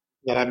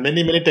 There are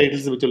many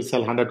titles which will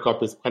sell 100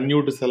 copies,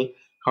 continue to sell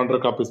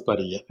 100 copies per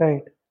year.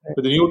 Right.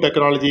 With the new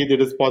technology,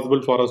 it is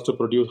possible for us to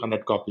produce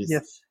 100 copies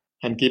Yes.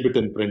 and keep it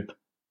in print.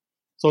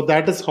 So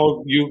that is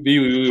how we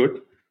view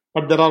it.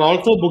 But there are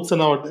also books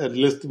on our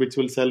list which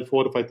will sell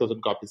 4,000 or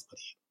 5,000 copies per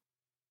year.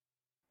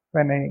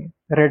 When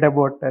I read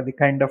about the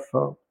kind of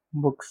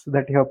books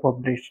that you have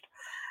published,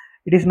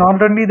 it is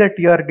not only that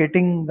you are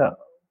getting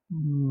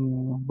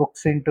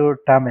books into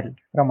Tamil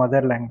from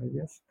other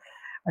languages,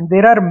 and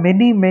there are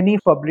many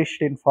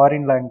published in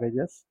foreign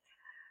languages.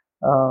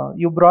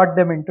 You brought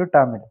them into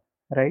Tamil,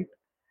 right?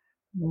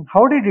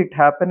 How did it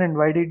happen, and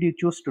why did you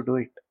choose to do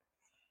it?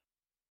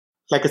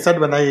 Like I said,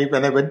 when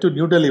I went to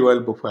New Delhi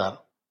World Book Fair,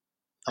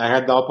 I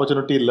had the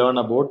opportunity to learn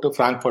about the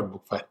Frankfurt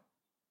Book Fair.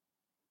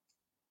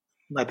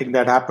 I think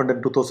that happened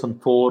in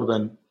 2004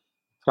 when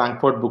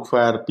Frankfurt Book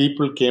Fair,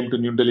 people came to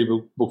New Delhi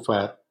Book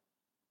Fair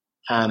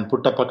and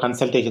put up a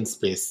consultation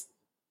space.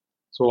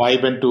 So I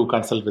went to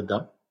consult with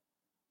them.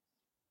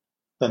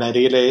 Then I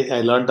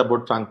learned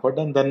about Frankfurt,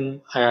 and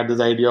then I had this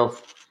idea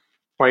of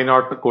why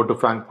not go to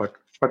Frankfurt.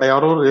 But I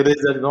also realized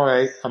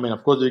that I mean,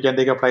 of course, you can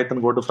take a flight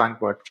and go to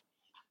Frankfurt,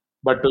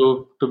 but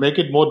to make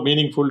it more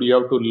meaningful, you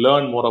have to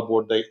learn more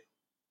about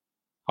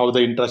how the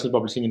international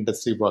publishing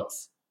industry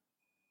works.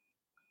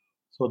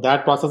 So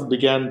that process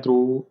began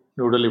through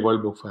New Delhi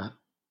World Book Fair,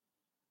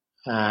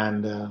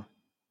 and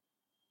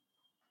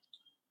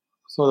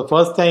so the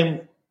first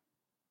time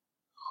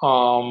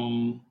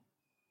um,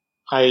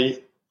 I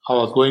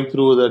was going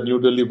through the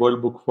New Delhi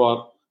World Book Fair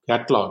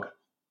catalog,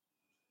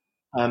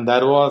 and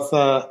there was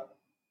a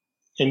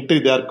entry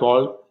there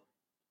called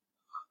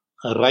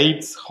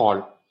Rights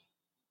Hall,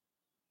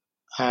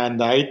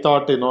 and I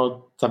thought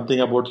something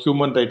about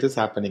human rights is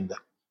happening there.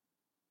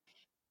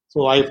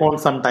 So I found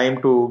some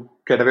time to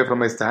get away from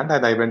my stand,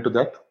 and I went to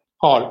that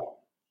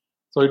hall.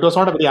 So it was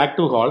not a very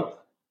active hall.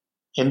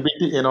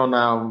 NBT,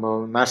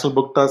 now, National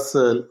Book Trust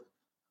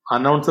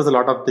announces a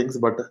lot of things,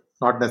 but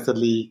not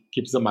necessarily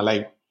keeps them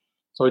alive.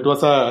 So it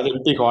was a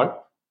empty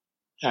hall,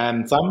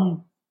 and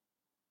some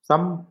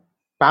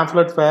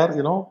pamphlets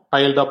were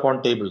piled up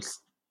on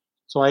tables.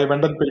 So I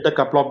went and picked a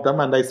couple of them,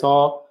 and I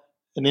saw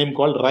a name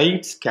called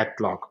Rights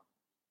Catalog.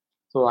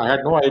 So I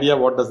had no idea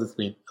what does this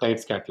mean,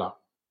 Rights Catalog.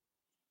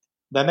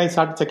 Then I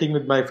started checking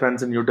with my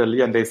friends in New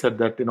Delhi, and they said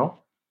that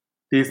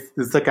this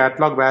is a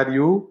catalog where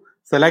you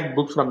select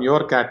books from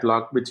your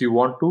catalog which you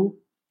want to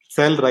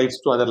sell rights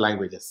to other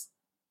languages,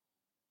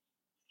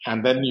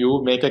 and then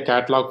you make a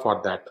catalog for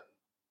that.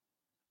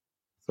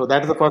 So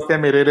that is the first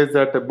time I realized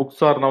that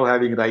books are now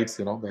having rights,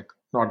 that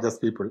not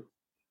just people.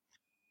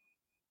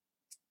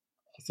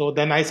 So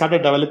then I started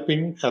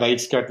developing a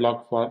rights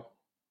catalog for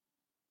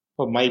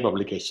my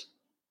publication.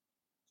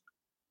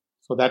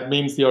 So that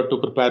means you have to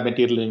prepare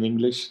material in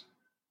English,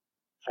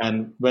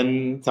 and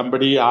when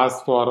somebody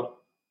asks for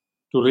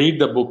to read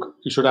the book,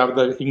 you should have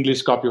the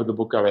English copy of the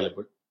book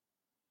available.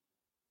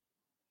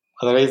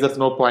 Otherwise, there's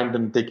no point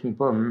in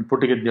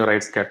putting it in your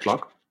rights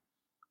catalog.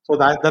 So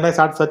then I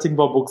started searching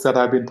for books that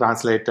have been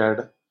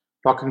translated,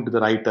 talking to the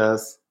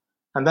writers,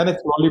 and then I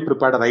slowly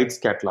prepared a rights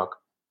catalog.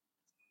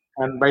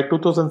 And by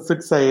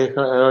 2006, I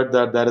heard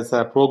that there is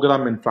a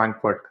program in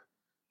Frankfurt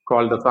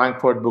called the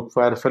Frankfurt Book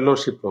Fair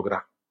Fellowship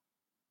Program,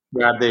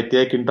 where they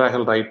take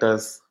international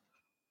writers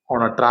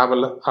on a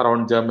travel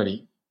around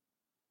Germany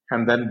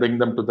and then bring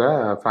them to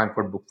the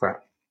Frankfurt Book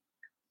Fair.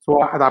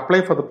 So I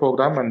applied for the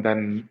program, and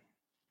then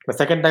the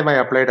second time I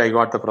applied, I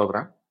got the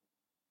program.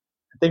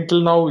 I think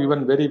till now,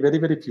 even very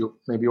few,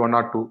 maybe one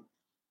or two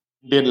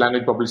Indian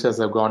language publishers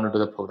have gone into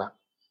the program.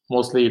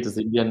 Mostly it is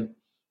Indian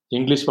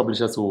English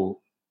publishers who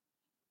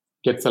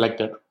get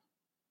selected.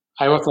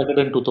 I was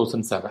selected in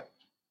 2007.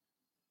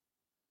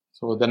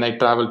 So then I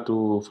traveled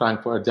to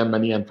Frankfurt,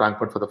 Germany, and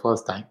Frankfurt for the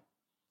first time.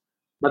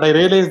 But I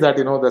realized that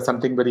there's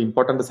something very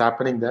important is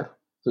happening there.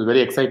 It's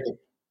very exciting.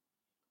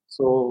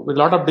 So with a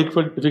lot of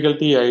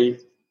difficulty,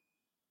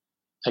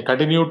 I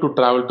continue to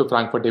travel to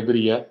Frankfurt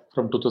every year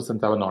from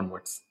 2007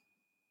 onwards.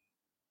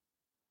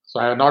 So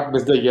I have not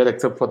missed a year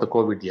except for the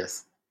COVID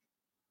years.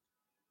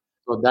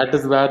 So that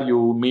is where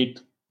you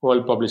meet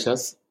world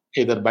publishers,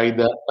 either buy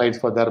the rights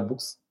for their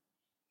books.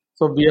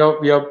 So we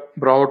have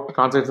brought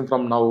translation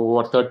from now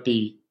over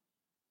 30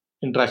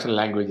 international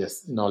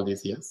languages in all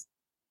these years.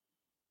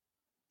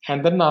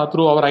 And then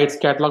through our rights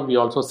catalog, we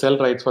also sell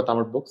rights for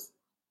Tamil books.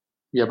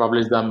 We have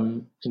published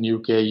them in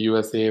UK,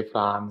 USA,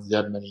 France,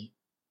 Germany,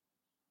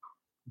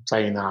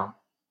 China.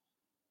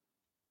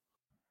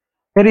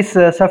 There is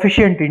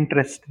sufficient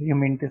interest, you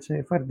mean to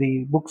say, for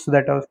the books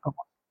that have come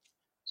out.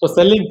 So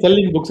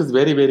selling books is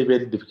very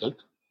difficult.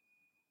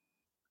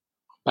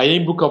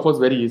 Buying book, of course,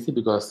 very easy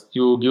because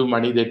you give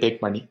money, they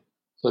take money,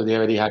 so they are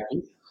very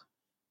happy.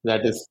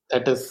 That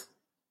is.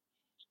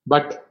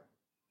 But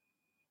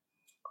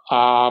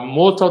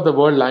most of the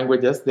world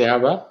languages they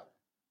have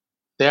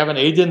an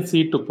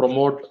agency to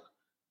promote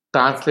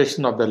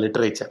translation of the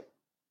literature.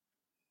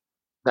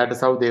 That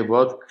is how they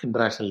work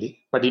internationally.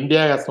 But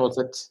India has no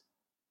such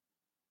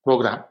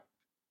program.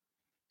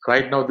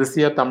 Right now, this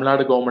year, Tamil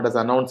Nadu government has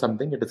announced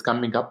something. It is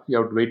coming up. You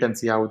have to wait and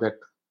see how that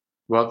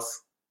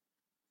works.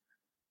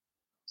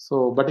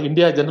 So, but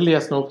India generally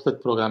has no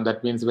such program.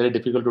 That means very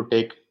difficult to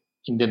take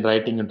Indian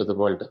writing into the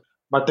world.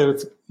 But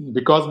it's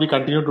because we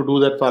continue to do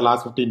that for the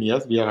last 15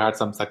 years, we have had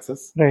some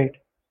success. Right.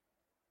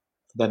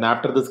 Then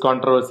after this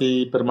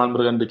controversy, Perumal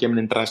Murugan became an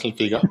international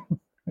figure.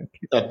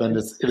 That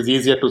means it is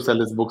easier to sell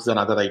his books than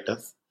other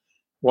writers.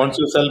 Once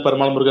you sell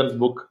Perumal Murugan's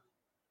book,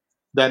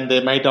 then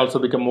they might also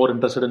become more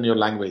interested in your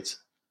language.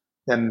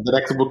 Then the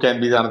next book can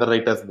be another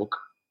writer's book.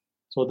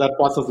 So that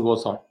process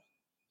goes on.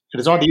 It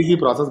is not easy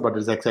process, but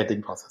it's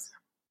exciting process.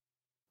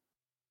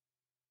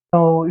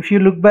 Now, if you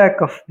look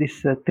back of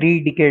this 3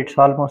 decades,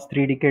 almost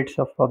 3 decades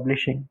of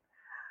publishing,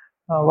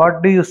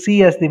 what do you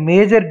see as the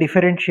major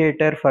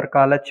differentiator for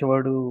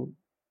Kalachivadu?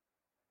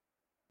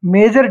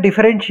 Major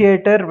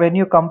differentiator when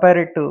you compare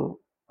it to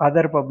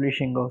other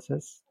publishing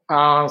houses?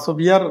 So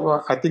we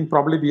are, I think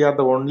probably we are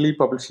the only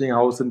publishing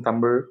house in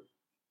Tamil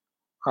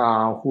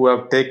who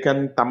have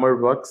taken Tamil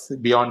works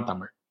beyond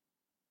Tamil,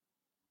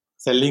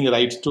 selling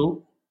rights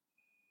to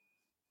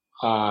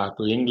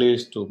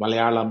English, to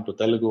Malayalam, to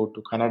Telugu,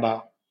 to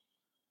Kannada,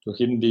 to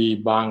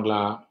Hindi,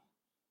 Bangla,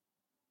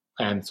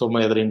 and so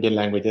many other Indian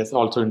languages,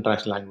 also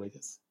international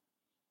languages.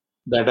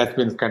 That has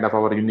been kind of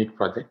our unique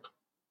project.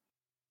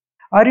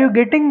 Are you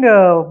getting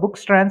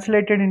books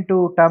translated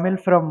into Tamil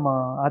from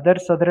other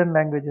southern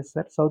languages,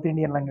 sir? South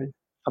Indian languages?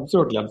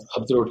 Absolutely,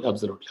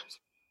 absolutely.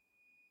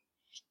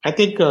 I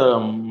think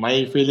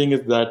my feeling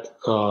is that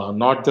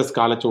not just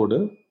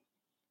Kalachodu,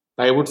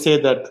 I would say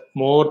that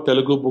more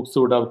Telugu books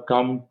would have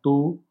come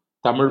to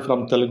Tamil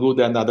from Telugu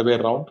than the other way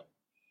around.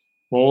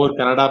 More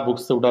Kannada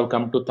books would have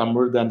come to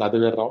Tamil than the other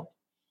way around.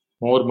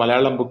 More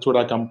Malayalam books would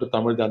have come to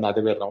Tamil than the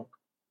other way around.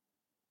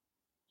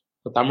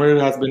 So Tamil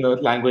has been a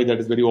language that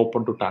is very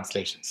open to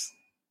translations.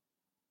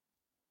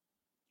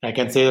 I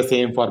can say the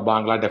same for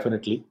Bangla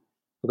definitely,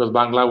 because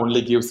Bangla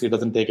only gives; it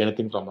doesn't take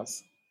anything from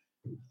us.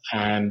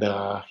 And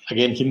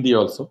again, Hindi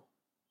also.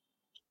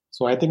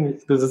 So I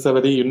think this is a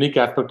very unique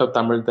aspect of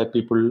Tamil that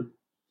people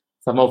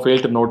somehow fail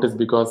to notice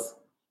because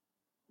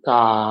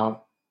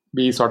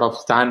we sort of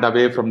stand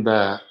away from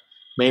the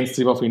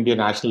mainstream of Indian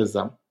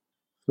nationalism.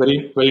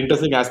 Very very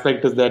interesting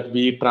aspect is that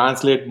we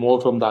translate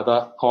more from the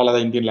all other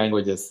Indian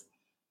languages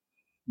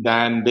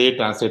than they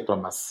translate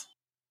from us.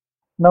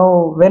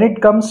 Now, when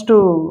it comes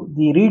to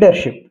the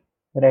readership,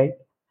 right,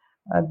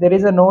 there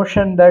is a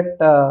notion that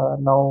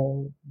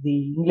now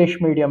the English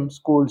medium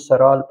schools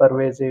are all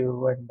pervasive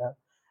and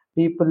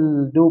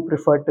people do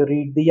prefer to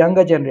read, the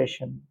younger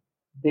generation,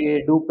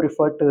 they do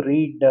prefer to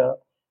read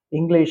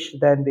English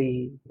than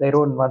their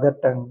own mother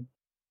tongue.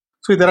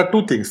 So there are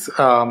two things.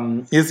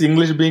 Is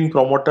English being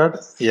promoted?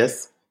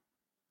 Yes.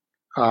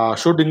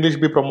 Should English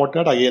be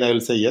promoted? Again, I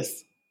will say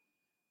yes.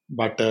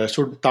 But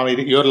should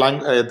your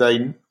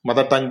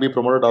mother tongue be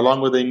promoted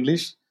along with the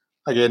English?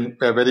 Again,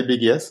 a very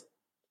big yes.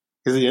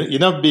 Is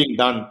enough being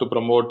done to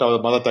promote our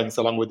mother tongues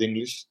along with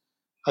English?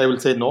 I will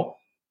say no.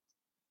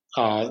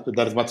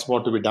 There is much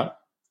more to be done.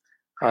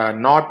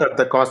 Not at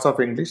the cost of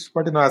English,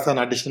 but as an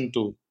addition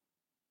to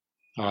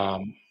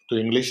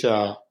English,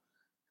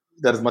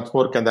 there is much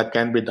more that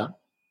can be done.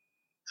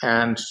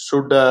 And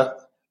should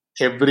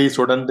every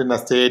student in a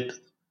state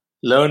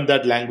learn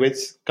that language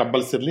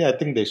compulsorily? I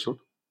think they should.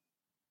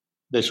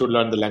 They should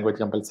learn the language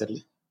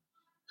compulsorily.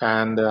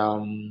 And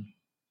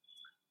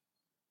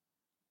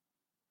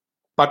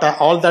but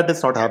all that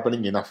is not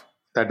happening enough.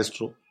 That is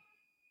true.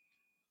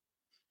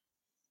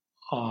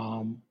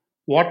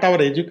 What our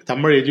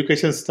Tamil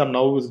education system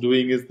now is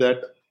doing is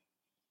that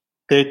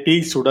they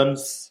teach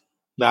students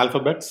the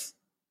alphabets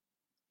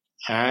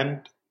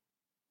and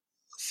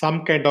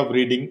some kind of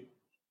reading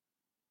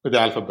with the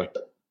alphabet.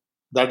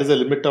 That is the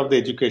limit of the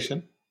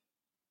education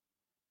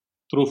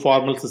through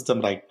formal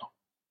system right now.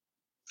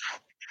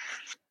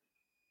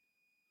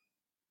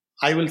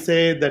 I will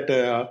say that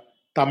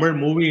Tamil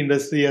movie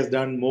industry has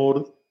done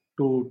more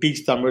to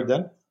teach Tamil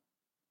than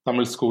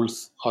Tamil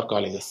schools or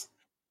colleges.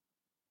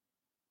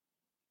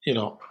 You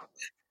know,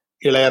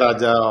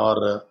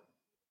 Ilayaraja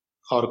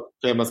or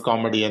famous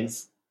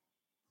comedians,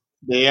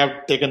 they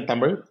have taken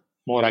Tamil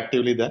more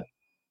actively than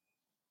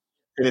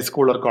any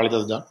school or college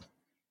has done.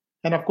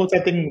 And of course, I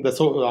think the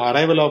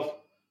arrival of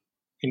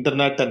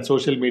internet and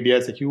social media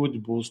is a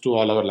huge boost to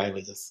all our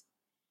languages.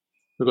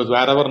 Because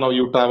wherever now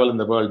you travel in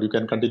the world, you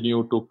can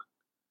continue to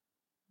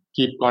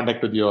keep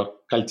contact with your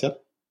culture.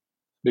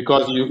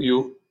 Because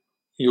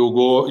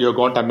you're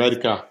gone to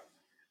America,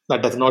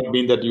 that does not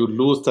mean that you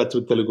lose touch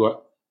with Telugu.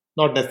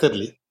 Not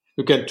necessarily.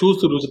 You can choose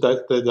to lose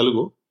the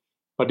Telugu,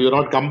 but you're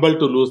not compelled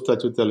to lose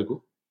touch with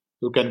Telugu.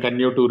 You can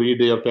continue to read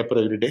your paper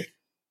every day.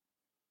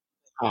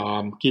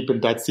 keep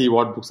in touch, see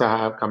what books I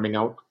have coming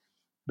out,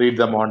 read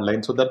them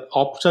online. So that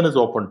option is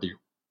open to you.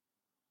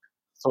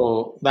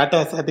 So that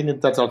is, I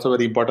think that's also a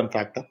very important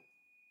factor.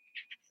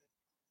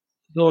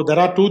 So there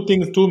are two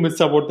myths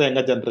about the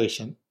younger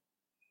generation,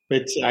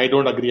 which I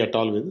don't agree at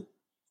all with.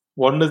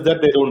 One is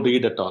that they don't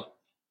read at all,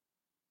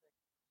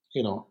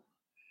 you know,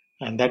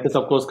 and that is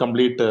of course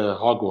complete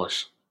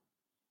hogwash.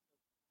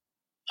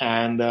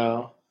 And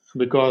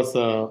because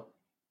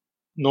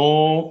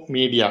no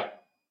media,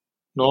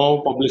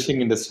 no publishing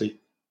industry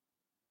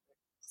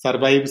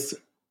survives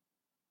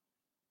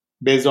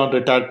based on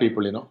retired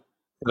people,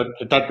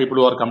 retired people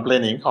who are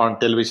complaining on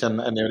television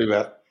and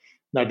everywhere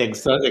that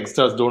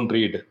extras don't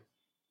read.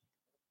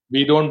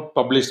 We don't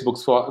publish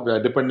books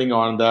for depending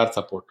on their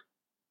support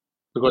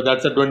because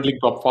that's a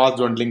fast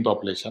dwindling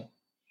population,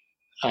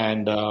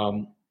 and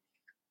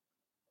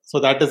so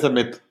that is a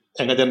myth.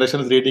 Younger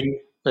generation is reading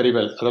very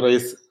well.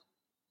 Otherwise,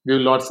 we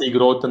will not see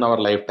growth in our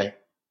lifetime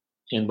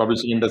in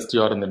publishing industry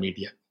or in the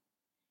media.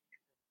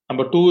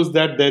 Number two is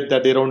that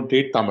they don't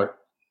read Tamil.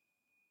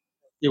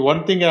 The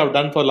one thing I have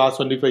done for last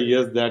 25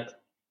 years that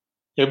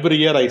every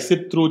year I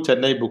sit through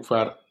Chennai Book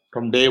Fair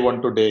from day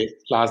one to day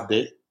last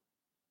day.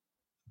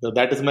 So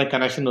that is my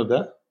connection with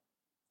the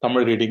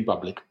Tamil reading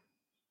public.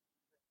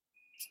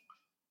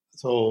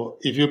 So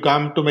if you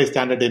come to my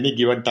stand at any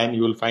given time,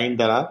 you will find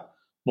there are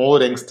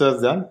more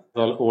youngsters than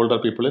older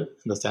people in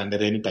the stand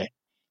at any time.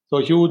 So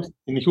huge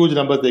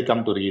numbers they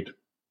come to read.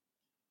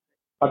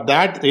 But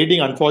that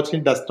reading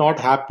unfortunately does not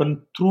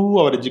happen through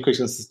our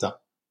education system.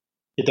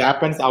 It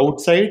happens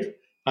outside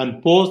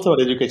and post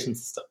our education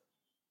system.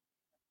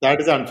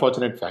 That is an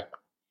unfortunate fact.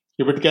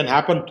 If it can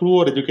happen through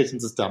our education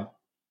system,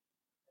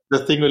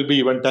 this thing will be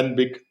even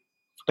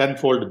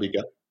tenfold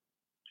bigger.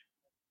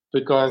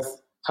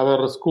 Because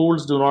our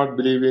schools do not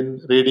believe in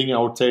reading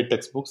outside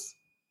textbooks.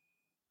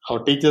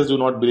 Our teachers do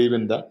not believe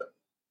in that.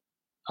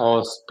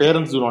 Our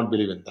parents do not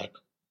believe in that.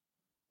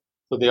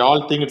 So they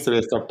all think it's a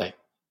waste of time.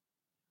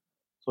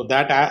 So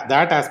that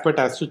aspect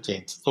has to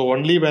change. So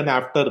only when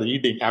after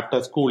reading,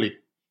 after schooling,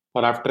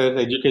 or after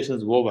education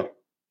is over,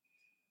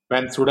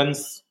 when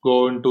students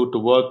go into to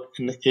work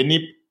in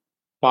any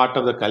part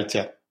of the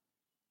culture,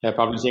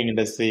 publishing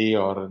industry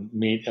or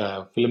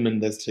film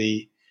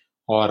industry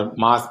or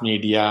mass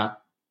media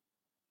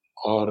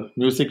or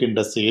music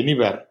industry,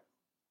 anywhere,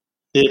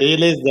 they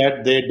realize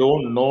that they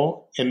don't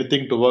know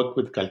anything to work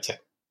with culture,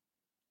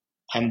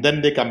 and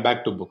then they come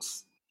back to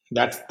books.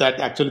 That's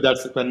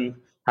when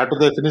after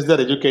they finish their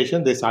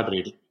education, they start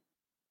reading.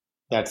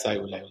 That's I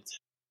will say.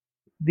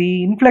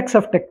 The influx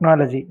of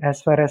technology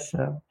as far as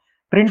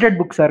printed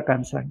books are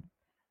concerned,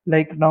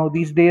 like now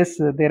these days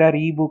there are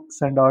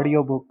ebooks and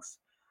audiobooks.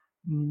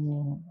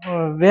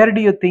 Where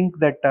do you think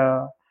that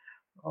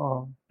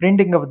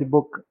printing of the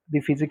book, the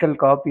physical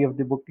copy of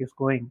the book, is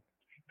going?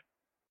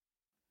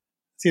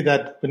 See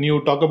that when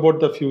you talk about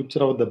the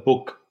future of the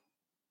book,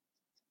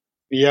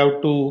 we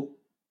have to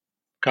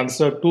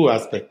consider two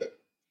aspects.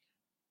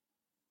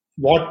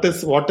 What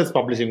is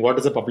publishing? What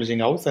is a publishing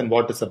house, and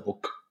what is a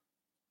book?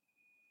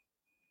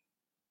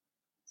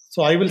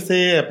 So I will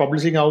say a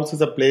publishing house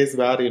is a place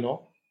where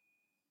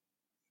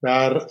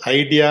where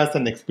ideas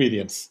and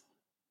experience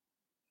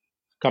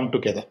come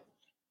together,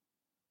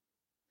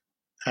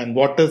 and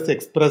what is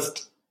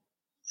expressed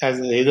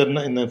as either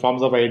in the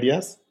forms of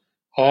ideas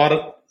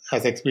or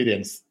as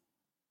experience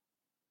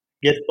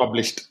gets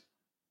published.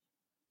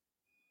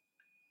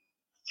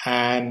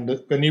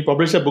 And when you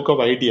publish a book of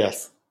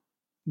ideas,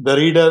 the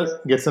reader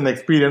gets an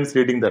experience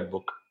reading that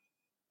book.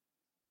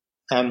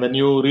 And when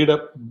you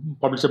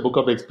publish a book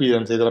of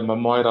experience, either a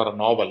memoir or a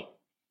novel,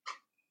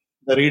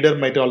 the reader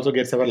might also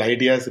get several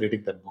ideas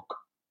reading that book.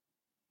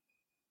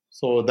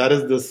 So there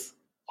is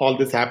all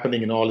this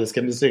happening, all this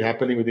chemistry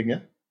happening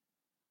within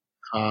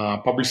a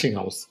publishing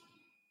house.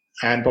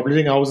 And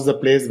publishing house is a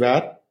place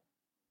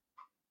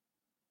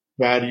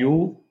where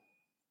you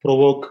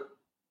provoke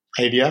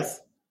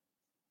ideas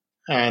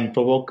and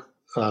provoke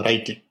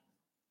writing,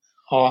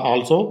 or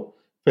also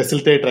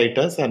facilitate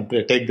writers and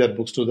take their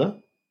books to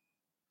the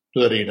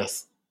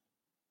readers.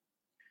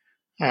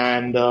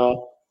 And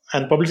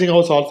publishing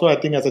house also, I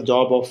think, has a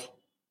job of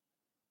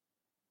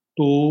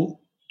to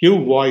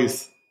give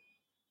voice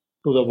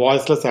to the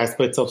voiceless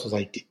aspects of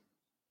society.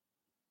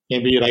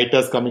 Maybe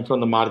writers coming from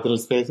the marginal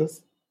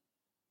spaces,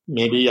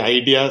 maybe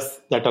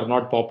ideas that are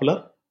not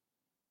popular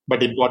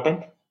but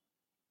important.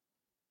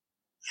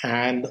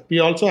 And we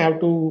also have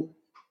to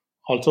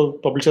also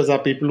publishers are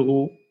people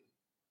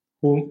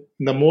who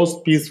in the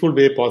most peaceful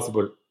way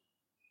possible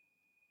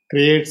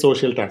create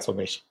social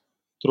transformation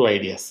through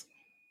ideas.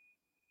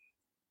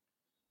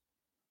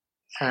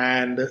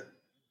 And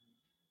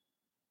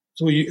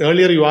so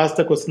earlier you asked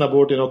the question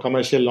about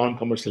commercial,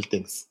 non-commercial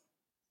things.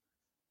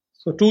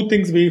 So two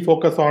things we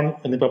focus on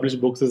in the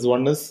published books is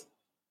one is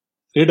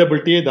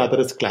readability, the other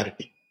is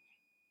clarity.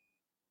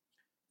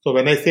 So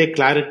when I say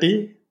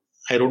clarity,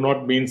 I do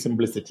not mean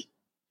simplicity.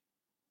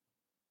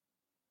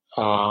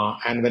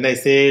 And when I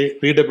say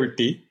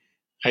readability,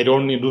 I do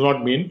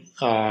not mean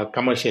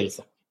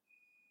commercialism.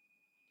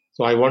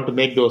 So I want to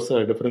make those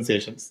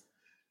differentiations,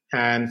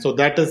 and so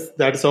that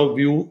is how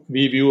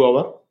we view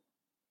our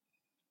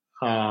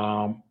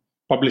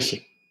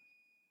publishing.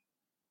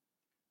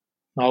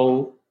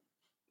 Now,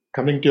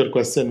 coming to your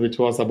question, which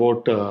was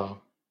about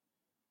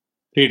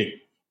reading.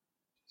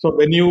 So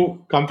when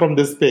you come from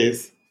this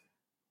space,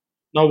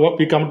 now what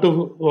we come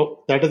to,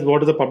 that is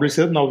what is a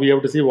publisher. Now we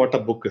have to see what a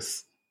book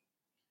is.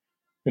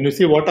 When you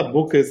see what a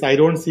book is, I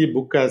don't see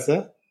book as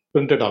a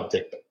printed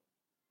object.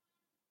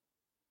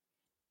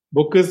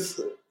 Book is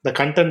the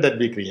content that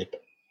we create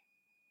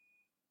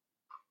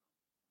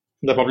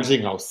in the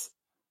publishing house.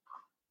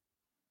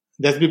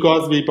 Just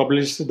because we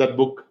publish that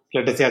book,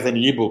 let us say as an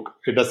e-book,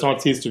 it does not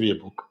cease to be a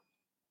book.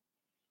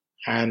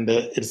 And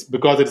it's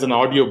because it's an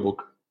audio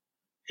book,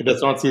 it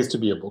does not cease to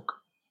be a book.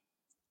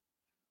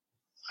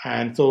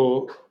 And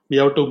so we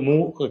have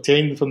to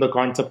change from the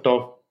concept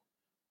of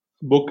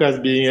book as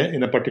being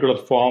in a particular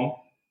form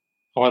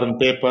or in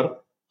paper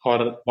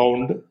or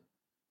bound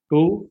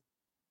to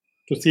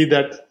see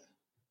that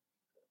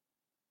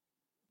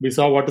we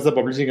saw what is a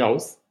publishing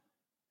house.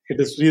 It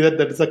is to see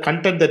that is the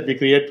content that we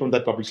create from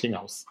that publishing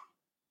house.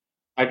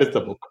 That is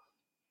the book.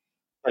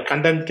 The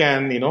content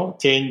can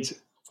change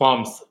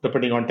forms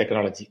depending on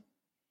technology,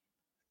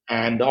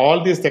 and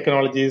all these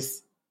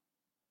technologies,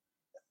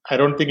 I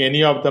don't think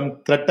any of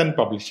them threaten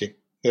publishing.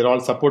 They're all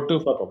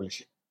supportive for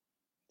publishing.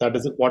 That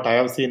is what I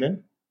have seen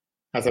in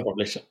as a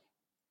publisher.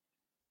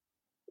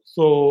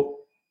 So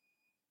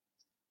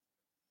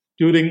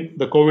during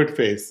the COVID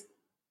phase,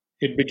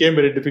 it became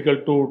very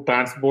difficult to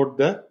transport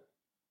the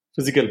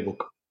physical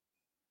book.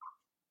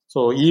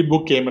 So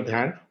e-book came at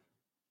hand,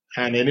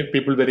 and any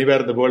people anywhere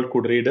in the world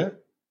could read a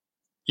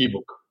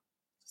e-book,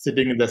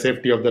 sitting in the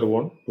safety of their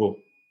own home.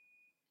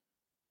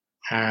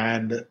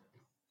 And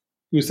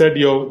you said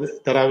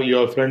there are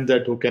your friends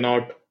that who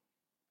cannot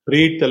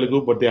read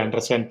Telugu, but they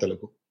understand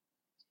Telugu.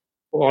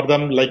 For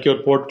them, like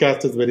your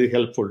podcast is very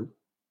helpful.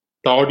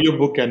 The audio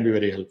book can be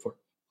very helpful.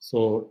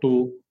 So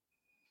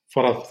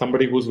for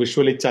somebody who's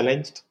visually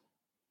challenged,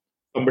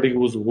 somebody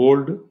who's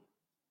old,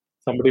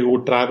 somebody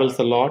who travels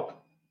a lot,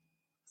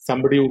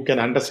 somebody who can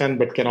understand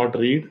but cannot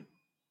read,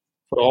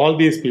 for all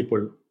these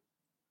people,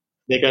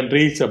 they can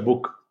reach a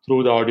book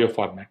through the audio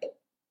format.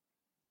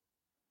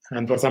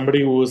 And for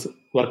somebody who's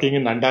working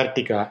in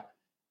Antarctica,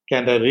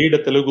 can read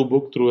a Telugu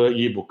book through an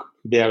e-book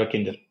if they have a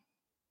Kindle.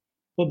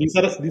 So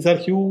these are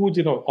huge,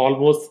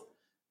 almost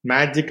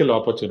magical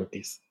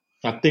opportunities.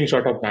 Nothing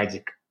short of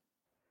magic.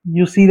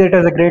 You see that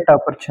as a great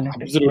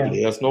opportunity. Absolutely,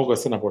 Yeah, there's no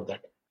question about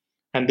that.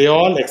 And they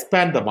all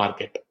expand the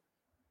market.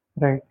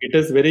 right. It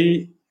is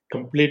very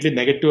completely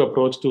negative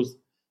approach to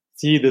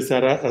see this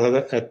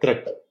as a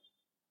threat.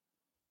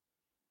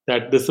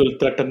 That this will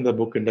threaten the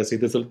book industry.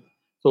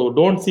 So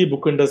don't see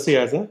book industry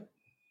as a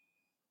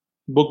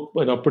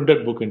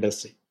printed book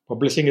industry.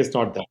 Publishing is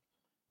not that.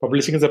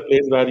 Publishing is a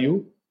place where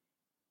you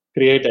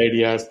create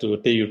ideas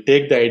you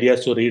take the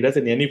ideas to readers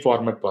in any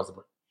format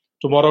possible.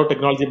 Tomorrow,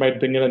 technology might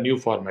bring in a new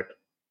format.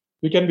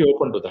 We can be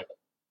open to that.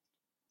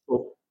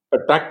 So,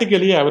 but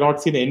practically, I have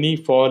not seen any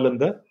fall in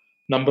the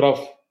number of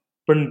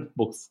print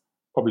books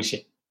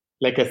publishing.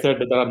 Like I said,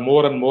 there are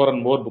more and more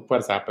and more book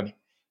fairs happening.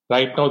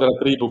 Right now, there are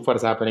 3 book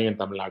fairs happening in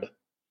Tamil Nadu,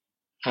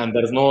 and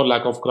there is no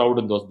lack of crowd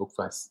in those book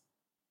fairs.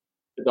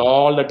 With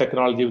all the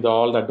technology, with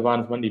all the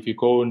advancement, if you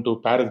go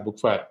into Paris Book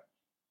Fair,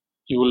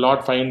 you will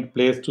not find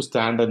place to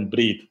stand and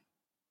breathe.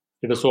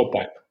 It is so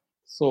packed.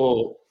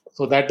 So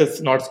that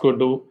is not going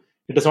to.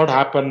 It does not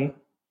happen.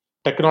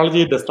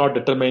 Technology does not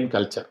determine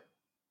culture.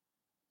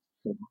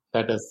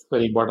 That is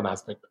very important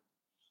aspect.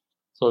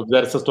 So if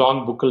there is a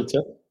strong book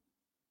culture,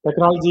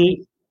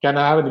 technology can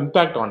have an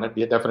impact on it.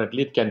 Yeah,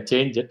 definitely, it can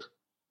change it,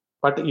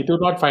 but it will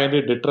not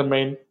finally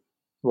determine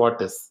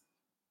what is.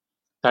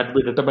 That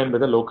will be determined by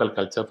the local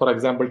culture. For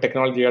example,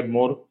 technology had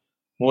more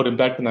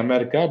impact in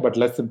America, but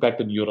less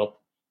impact in Europe,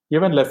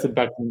 even less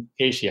impact in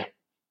Asia.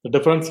 The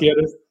difference here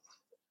is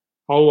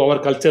how our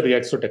culture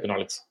reacts to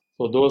technology.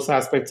 So those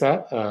aspects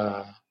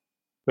are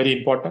very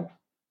important.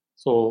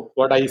 So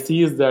what I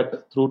see is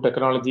that through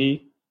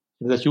technology,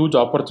 there is a huge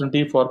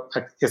opportunity for,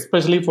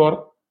 especially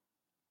for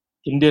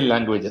Indian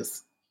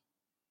languages,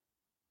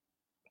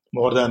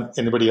 more than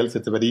anybody else.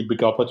 It's a very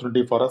big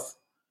opportunity for us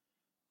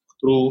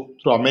through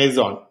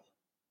Amazon.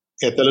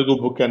 A Telugu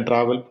book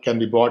can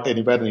be bought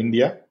anywhere in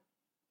India,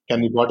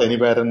 can be bought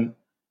anywhere in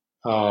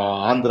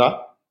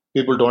Andhra.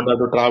 People don't have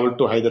to travel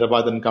to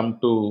Hyderabad and come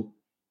to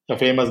a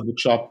famous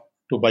bookshop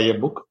to buy a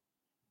book.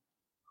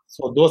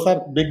 So those are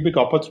big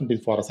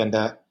opportunities for us, and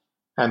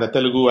the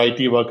Telugu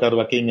IT worker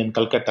working in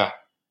Calcutta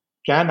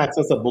can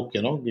access a book.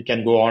 We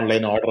can go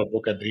online, order a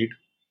book, and read.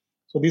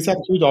 So these are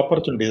huge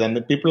opportunities, and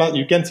the people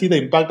you can see the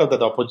impact of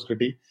that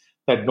opportunity.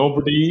 That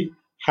nobody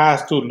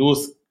has to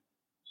lose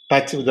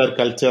touch with their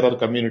culture or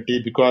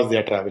community because they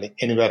are traveling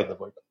anywhere in the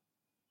world.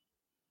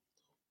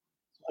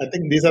 I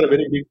think these are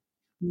very big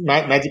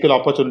magical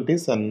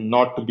opportunities, and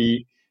not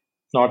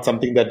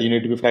something that you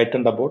need to be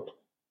frightened about,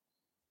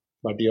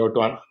 but you have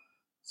to.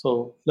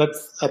 So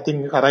I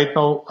think right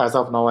now, as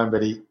of now, I'm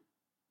very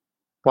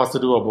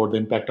positive about the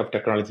impact of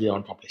technology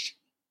on publishing.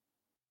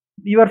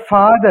 Your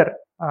father,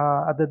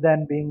 other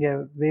than being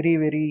a very,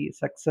 very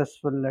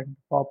successful and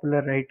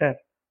popular writer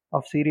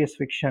of serious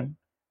fiction,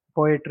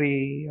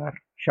 poetry, or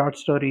short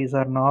stories,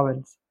 or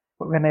novels,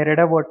 when I read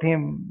about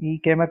him, he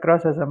came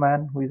across as a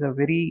man who is a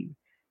very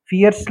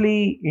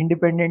fiercely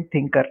independent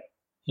thinker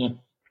Mm.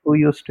 who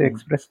used to Mm.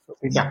 express Yeah,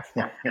 opinions.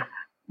 yeah, yeah.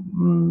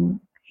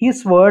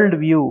 His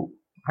worldview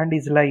and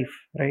his life,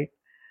 right?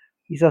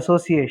 His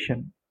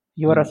association,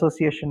 your Mm.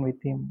 association with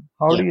him,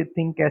 how Yeah. do you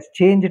think has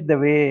changed the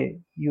way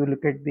you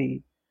look at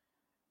the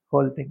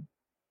whole thing?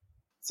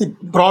 See,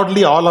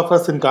 broadly, all of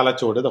us in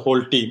Kalachode, the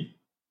whole team,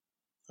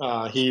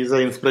 he is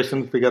an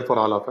inspiration figure for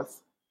all of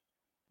us.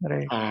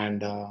 Right.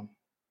 And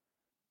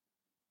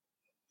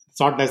it's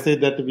not necessary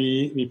that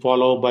we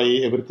follow by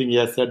everything he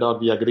has said or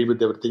we agree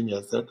with everything he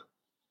has said.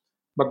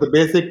 But the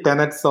basic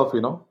tenets of,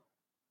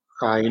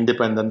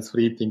 independence,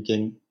 free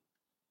thinking,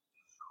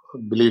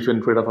 belief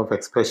in freedom of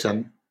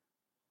expression,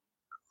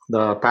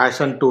 the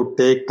passion to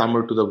take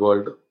Tamil to the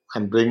world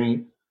and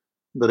bring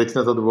the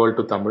richness of the world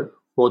to Tamil,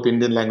 both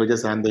Indian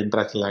languages and the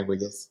international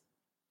languages,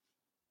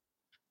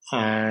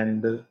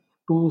 and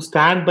to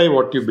stand by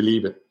what you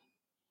believe in,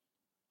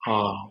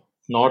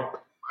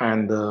 not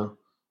and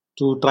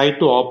to try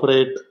to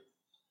operate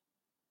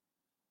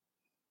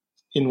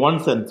in one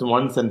sense,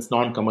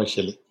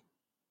 non-commercially.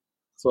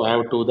 So I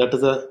have to. That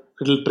is a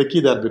little tricky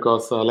there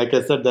because, like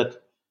I said,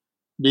 that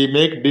we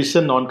make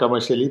decision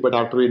non-commercially, but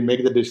after we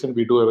make the decision,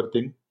 we do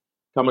everything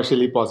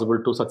commercially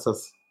possible to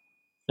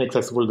make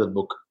successful the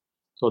book.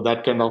 So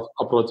that kind of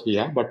approach we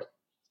have, but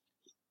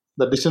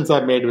the decisions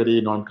are made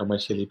very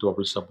non-commercially to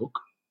publish a book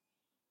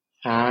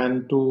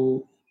and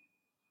to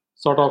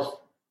sort of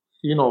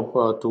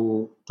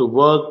to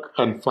work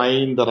and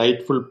find the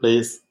rightful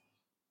place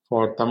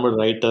for Tamil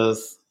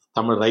writers,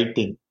 Tamil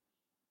writing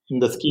in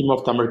the scheme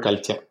of Tamil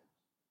culture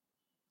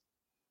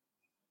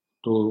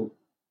to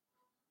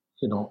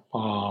you know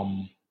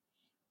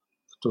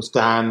to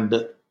stand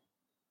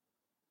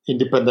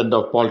independent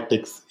of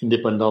politics,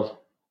 independent of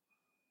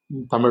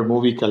Tamil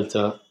movie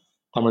culture,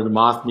 Tamil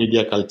mass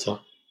media culture,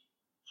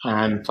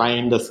 and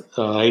find the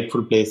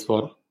rightful place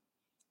for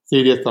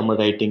serious Tamil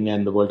writing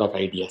and the world of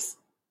ideas.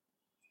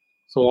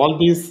 So all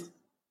these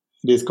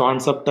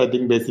concept I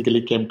think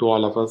basically came to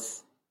all of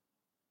us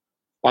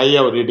by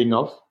our reading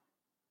of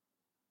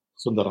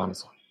Sundaram.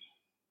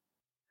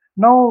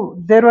 Now,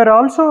 there were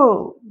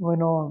also,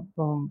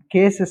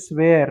 cases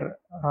where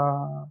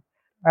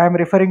I am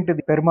referring to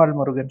the Perumal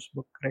Murugan's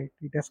book, right?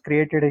 It has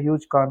created a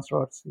huge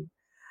controversy.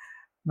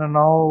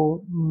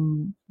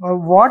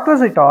 What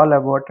was it all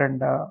about,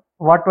 and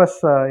what was,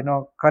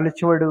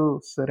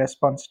 Kalichuvadu's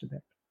response to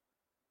that?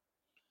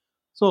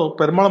 So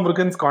Perumal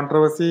Murugan's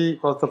controversy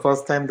was the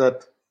first time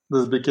that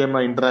this became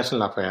an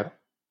international affair.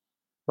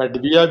 But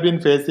we have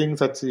been facing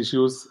such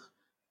issues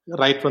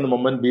right from the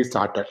moment we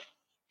started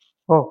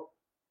Oh,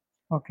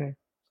 okay.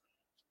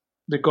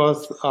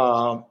 because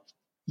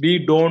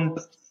we don't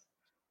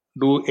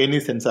do any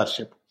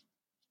censorship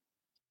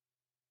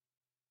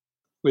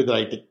with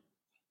writing.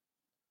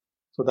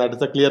 So that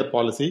is a clear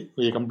policy.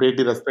 We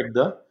completely respect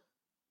the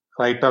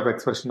right of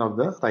expression of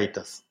the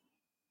writers.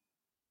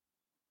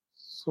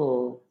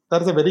 So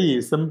that's a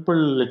very simple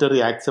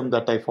literary axiom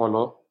that I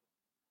follow,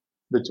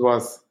 which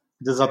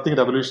is nothing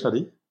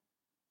revolutionary,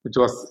 which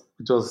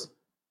was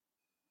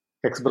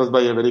expressed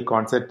by a very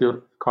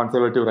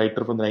conservative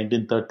writer from the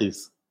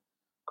 1930s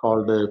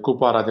called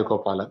Kupa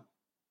Rajagopalan,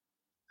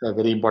 a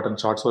very important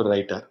short story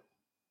writer.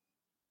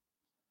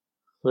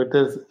 So it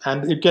is,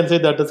 and you can say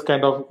that is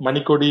kind of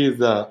Manikodi is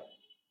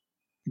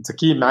it's a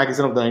key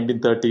magazine of the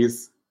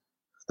 1930s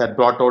that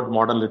brought out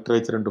modern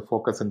literature into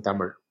focus in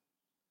Tamil.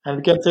 And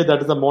we can say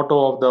that is the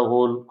motto of the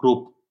whole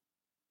group.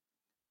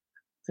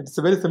 It's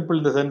very simple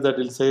in the sense that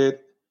it'll say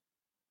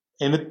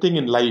anything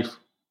in life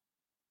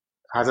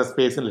has a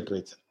space in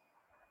literature.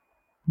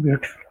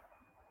 Beautiful.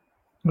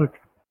 Good.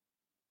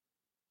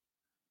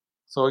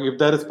 So if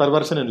there is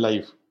perversion in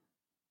life,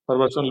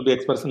 perversion will be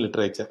expressed in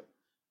literature.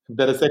 If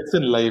there is sex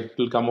in life, it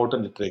will come out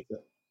in literature.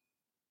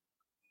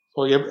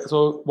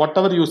 So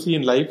whatever you see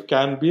in life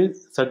can be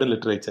said in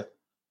literature.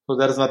 So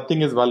there is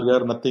nothing is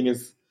vulgar, nothing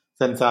is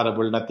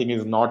censorable, nothing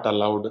is not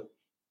allowed.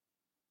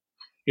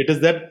 It is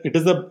that it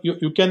is a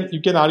you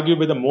can argue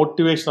with the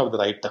motivation of the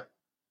writer.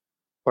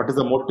 What is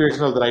the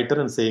motivation of the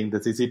writer in saying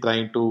this? Is he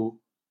trying to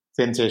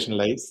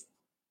sensationalize?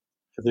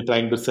 Is he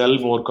trying to sell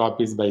more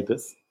copies by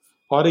this?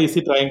 Or is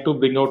he trying to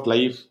bring out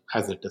life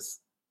as it is?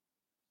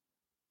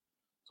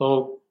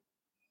 So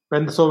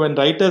when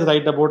writers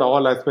write about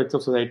all aspects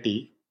of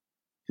society,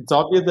 it's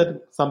obvious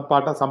that some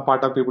part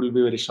of people will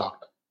be very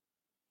shocked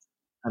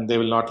and they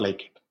will not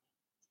like it.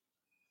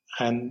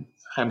 And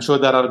I'm sure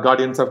there are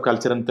guardians of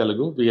culture in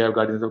Telugu. We have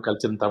guardians of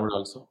culture in Tamil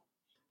also.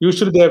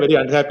 Usually they are very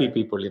unhappy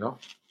people.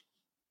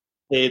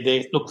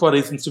 They look for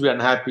reasons to be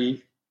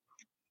unhappy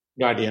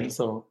guardians.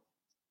 So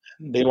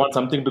they want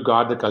something to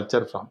guard the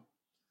culture from.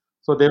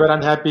 So they were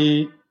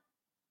unhappy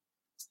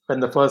when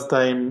the first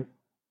time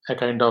a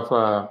kind of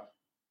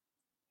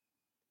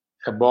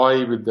a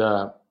boy with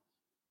a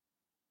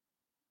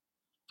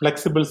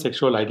flexible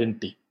sexual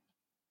identity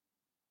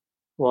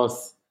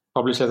was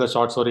published as a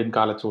short story in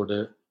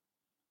Kalachodu.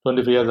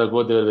 25 years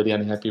ago, they were very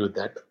unhappy with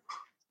that.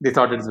 They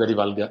thought it's very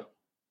vulgar,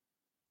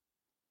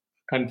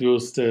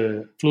 confused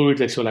fluid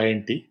sexual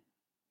identity.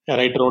 A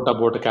writer wrote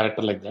about a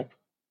character like that,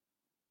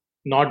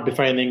 not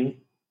defining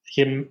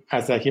him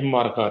as a him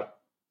or her.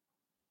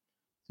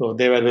 So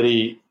they were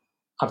very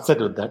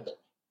upset with that.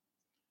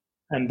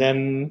 And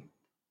then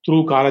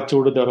through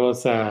Kalachodu, there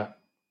was a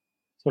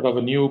sort of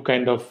a new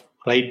kind of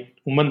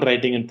woman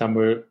writing in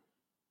Tamil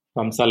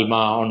from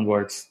Salma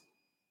onwards,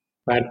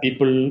 where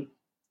people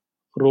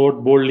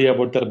wrote boldly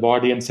about their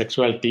body and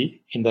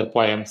sexuality in their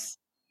poems.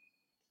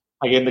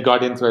 Again, the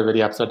Guardians were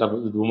very upset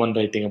about with women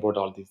writing about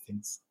all these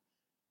things,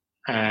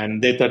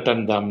 and they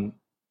threatened them.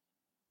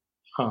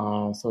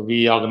 So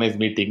we organized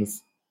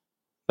meetings.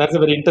 That's a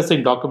very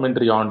interesting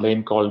documentary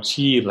online called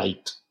She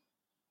Write.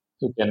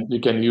 You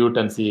can view it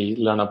and see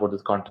learn about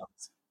this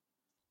controversy.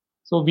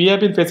 So we have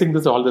been facing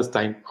this all the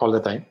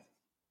time.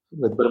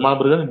 With Burma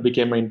Burgan, it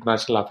became an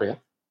international affair.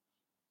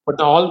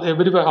 But all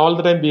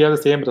the time we have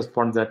the same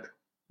response that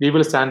we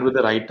will stand with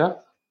the writer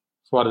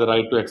for the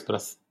right to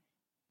express.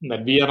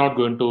 That we are not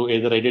going to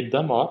either edit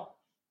them or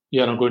we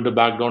are not going to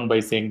back down by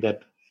saying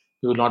that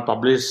we will not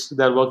publish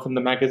their works in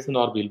the magazine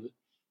or we'll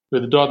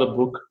withdraw the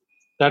book.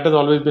 That has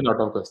always been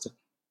out of question.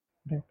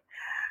 Right.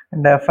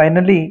 And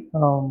finally,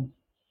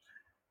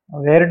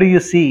 where do you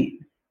see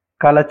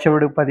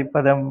Kalachevudu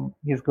Padipadam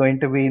is going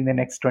to be in the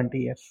next 20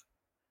 years?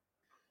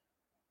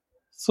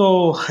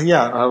 So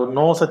yeah, I have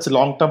no such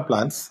long-term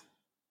plans.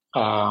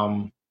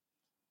 Um,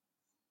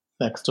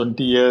 Next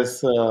 20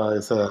 years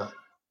is a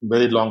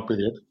very long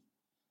period.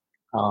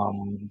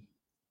 Um,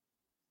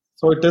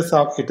 so it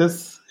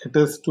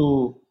is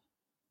to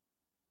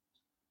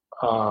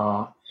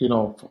you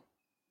know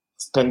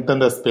strengthen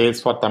the space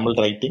for Tamil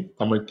writing,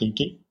 Tamil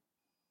thinking,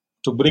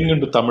 to bring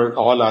into Tamil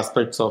all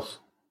aspects of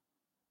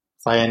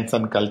science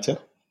and culture,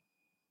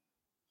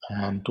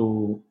 and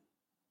to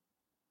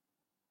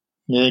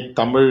make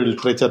Tamil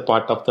literature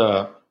part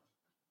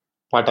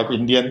of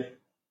Indian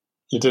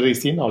literary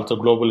scene, also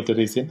global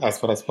literary scene as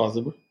far as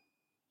possible,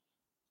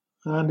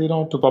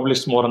 and to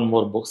publish more and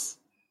more books.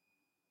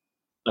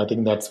 I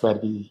think that's where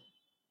we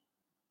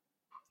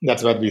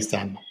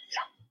stand.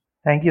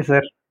 Thank you,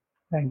 sir.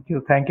 Thank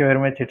you. Thank you very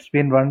much. It's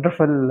been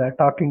wonderful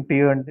talking to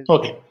you. And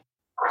Okay,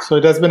 so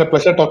it has been a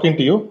pleasure talking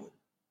to you.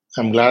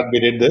 I'm glad we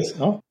did this.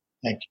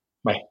 Thank you.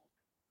 Bye.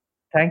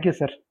 thank you,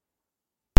 sir.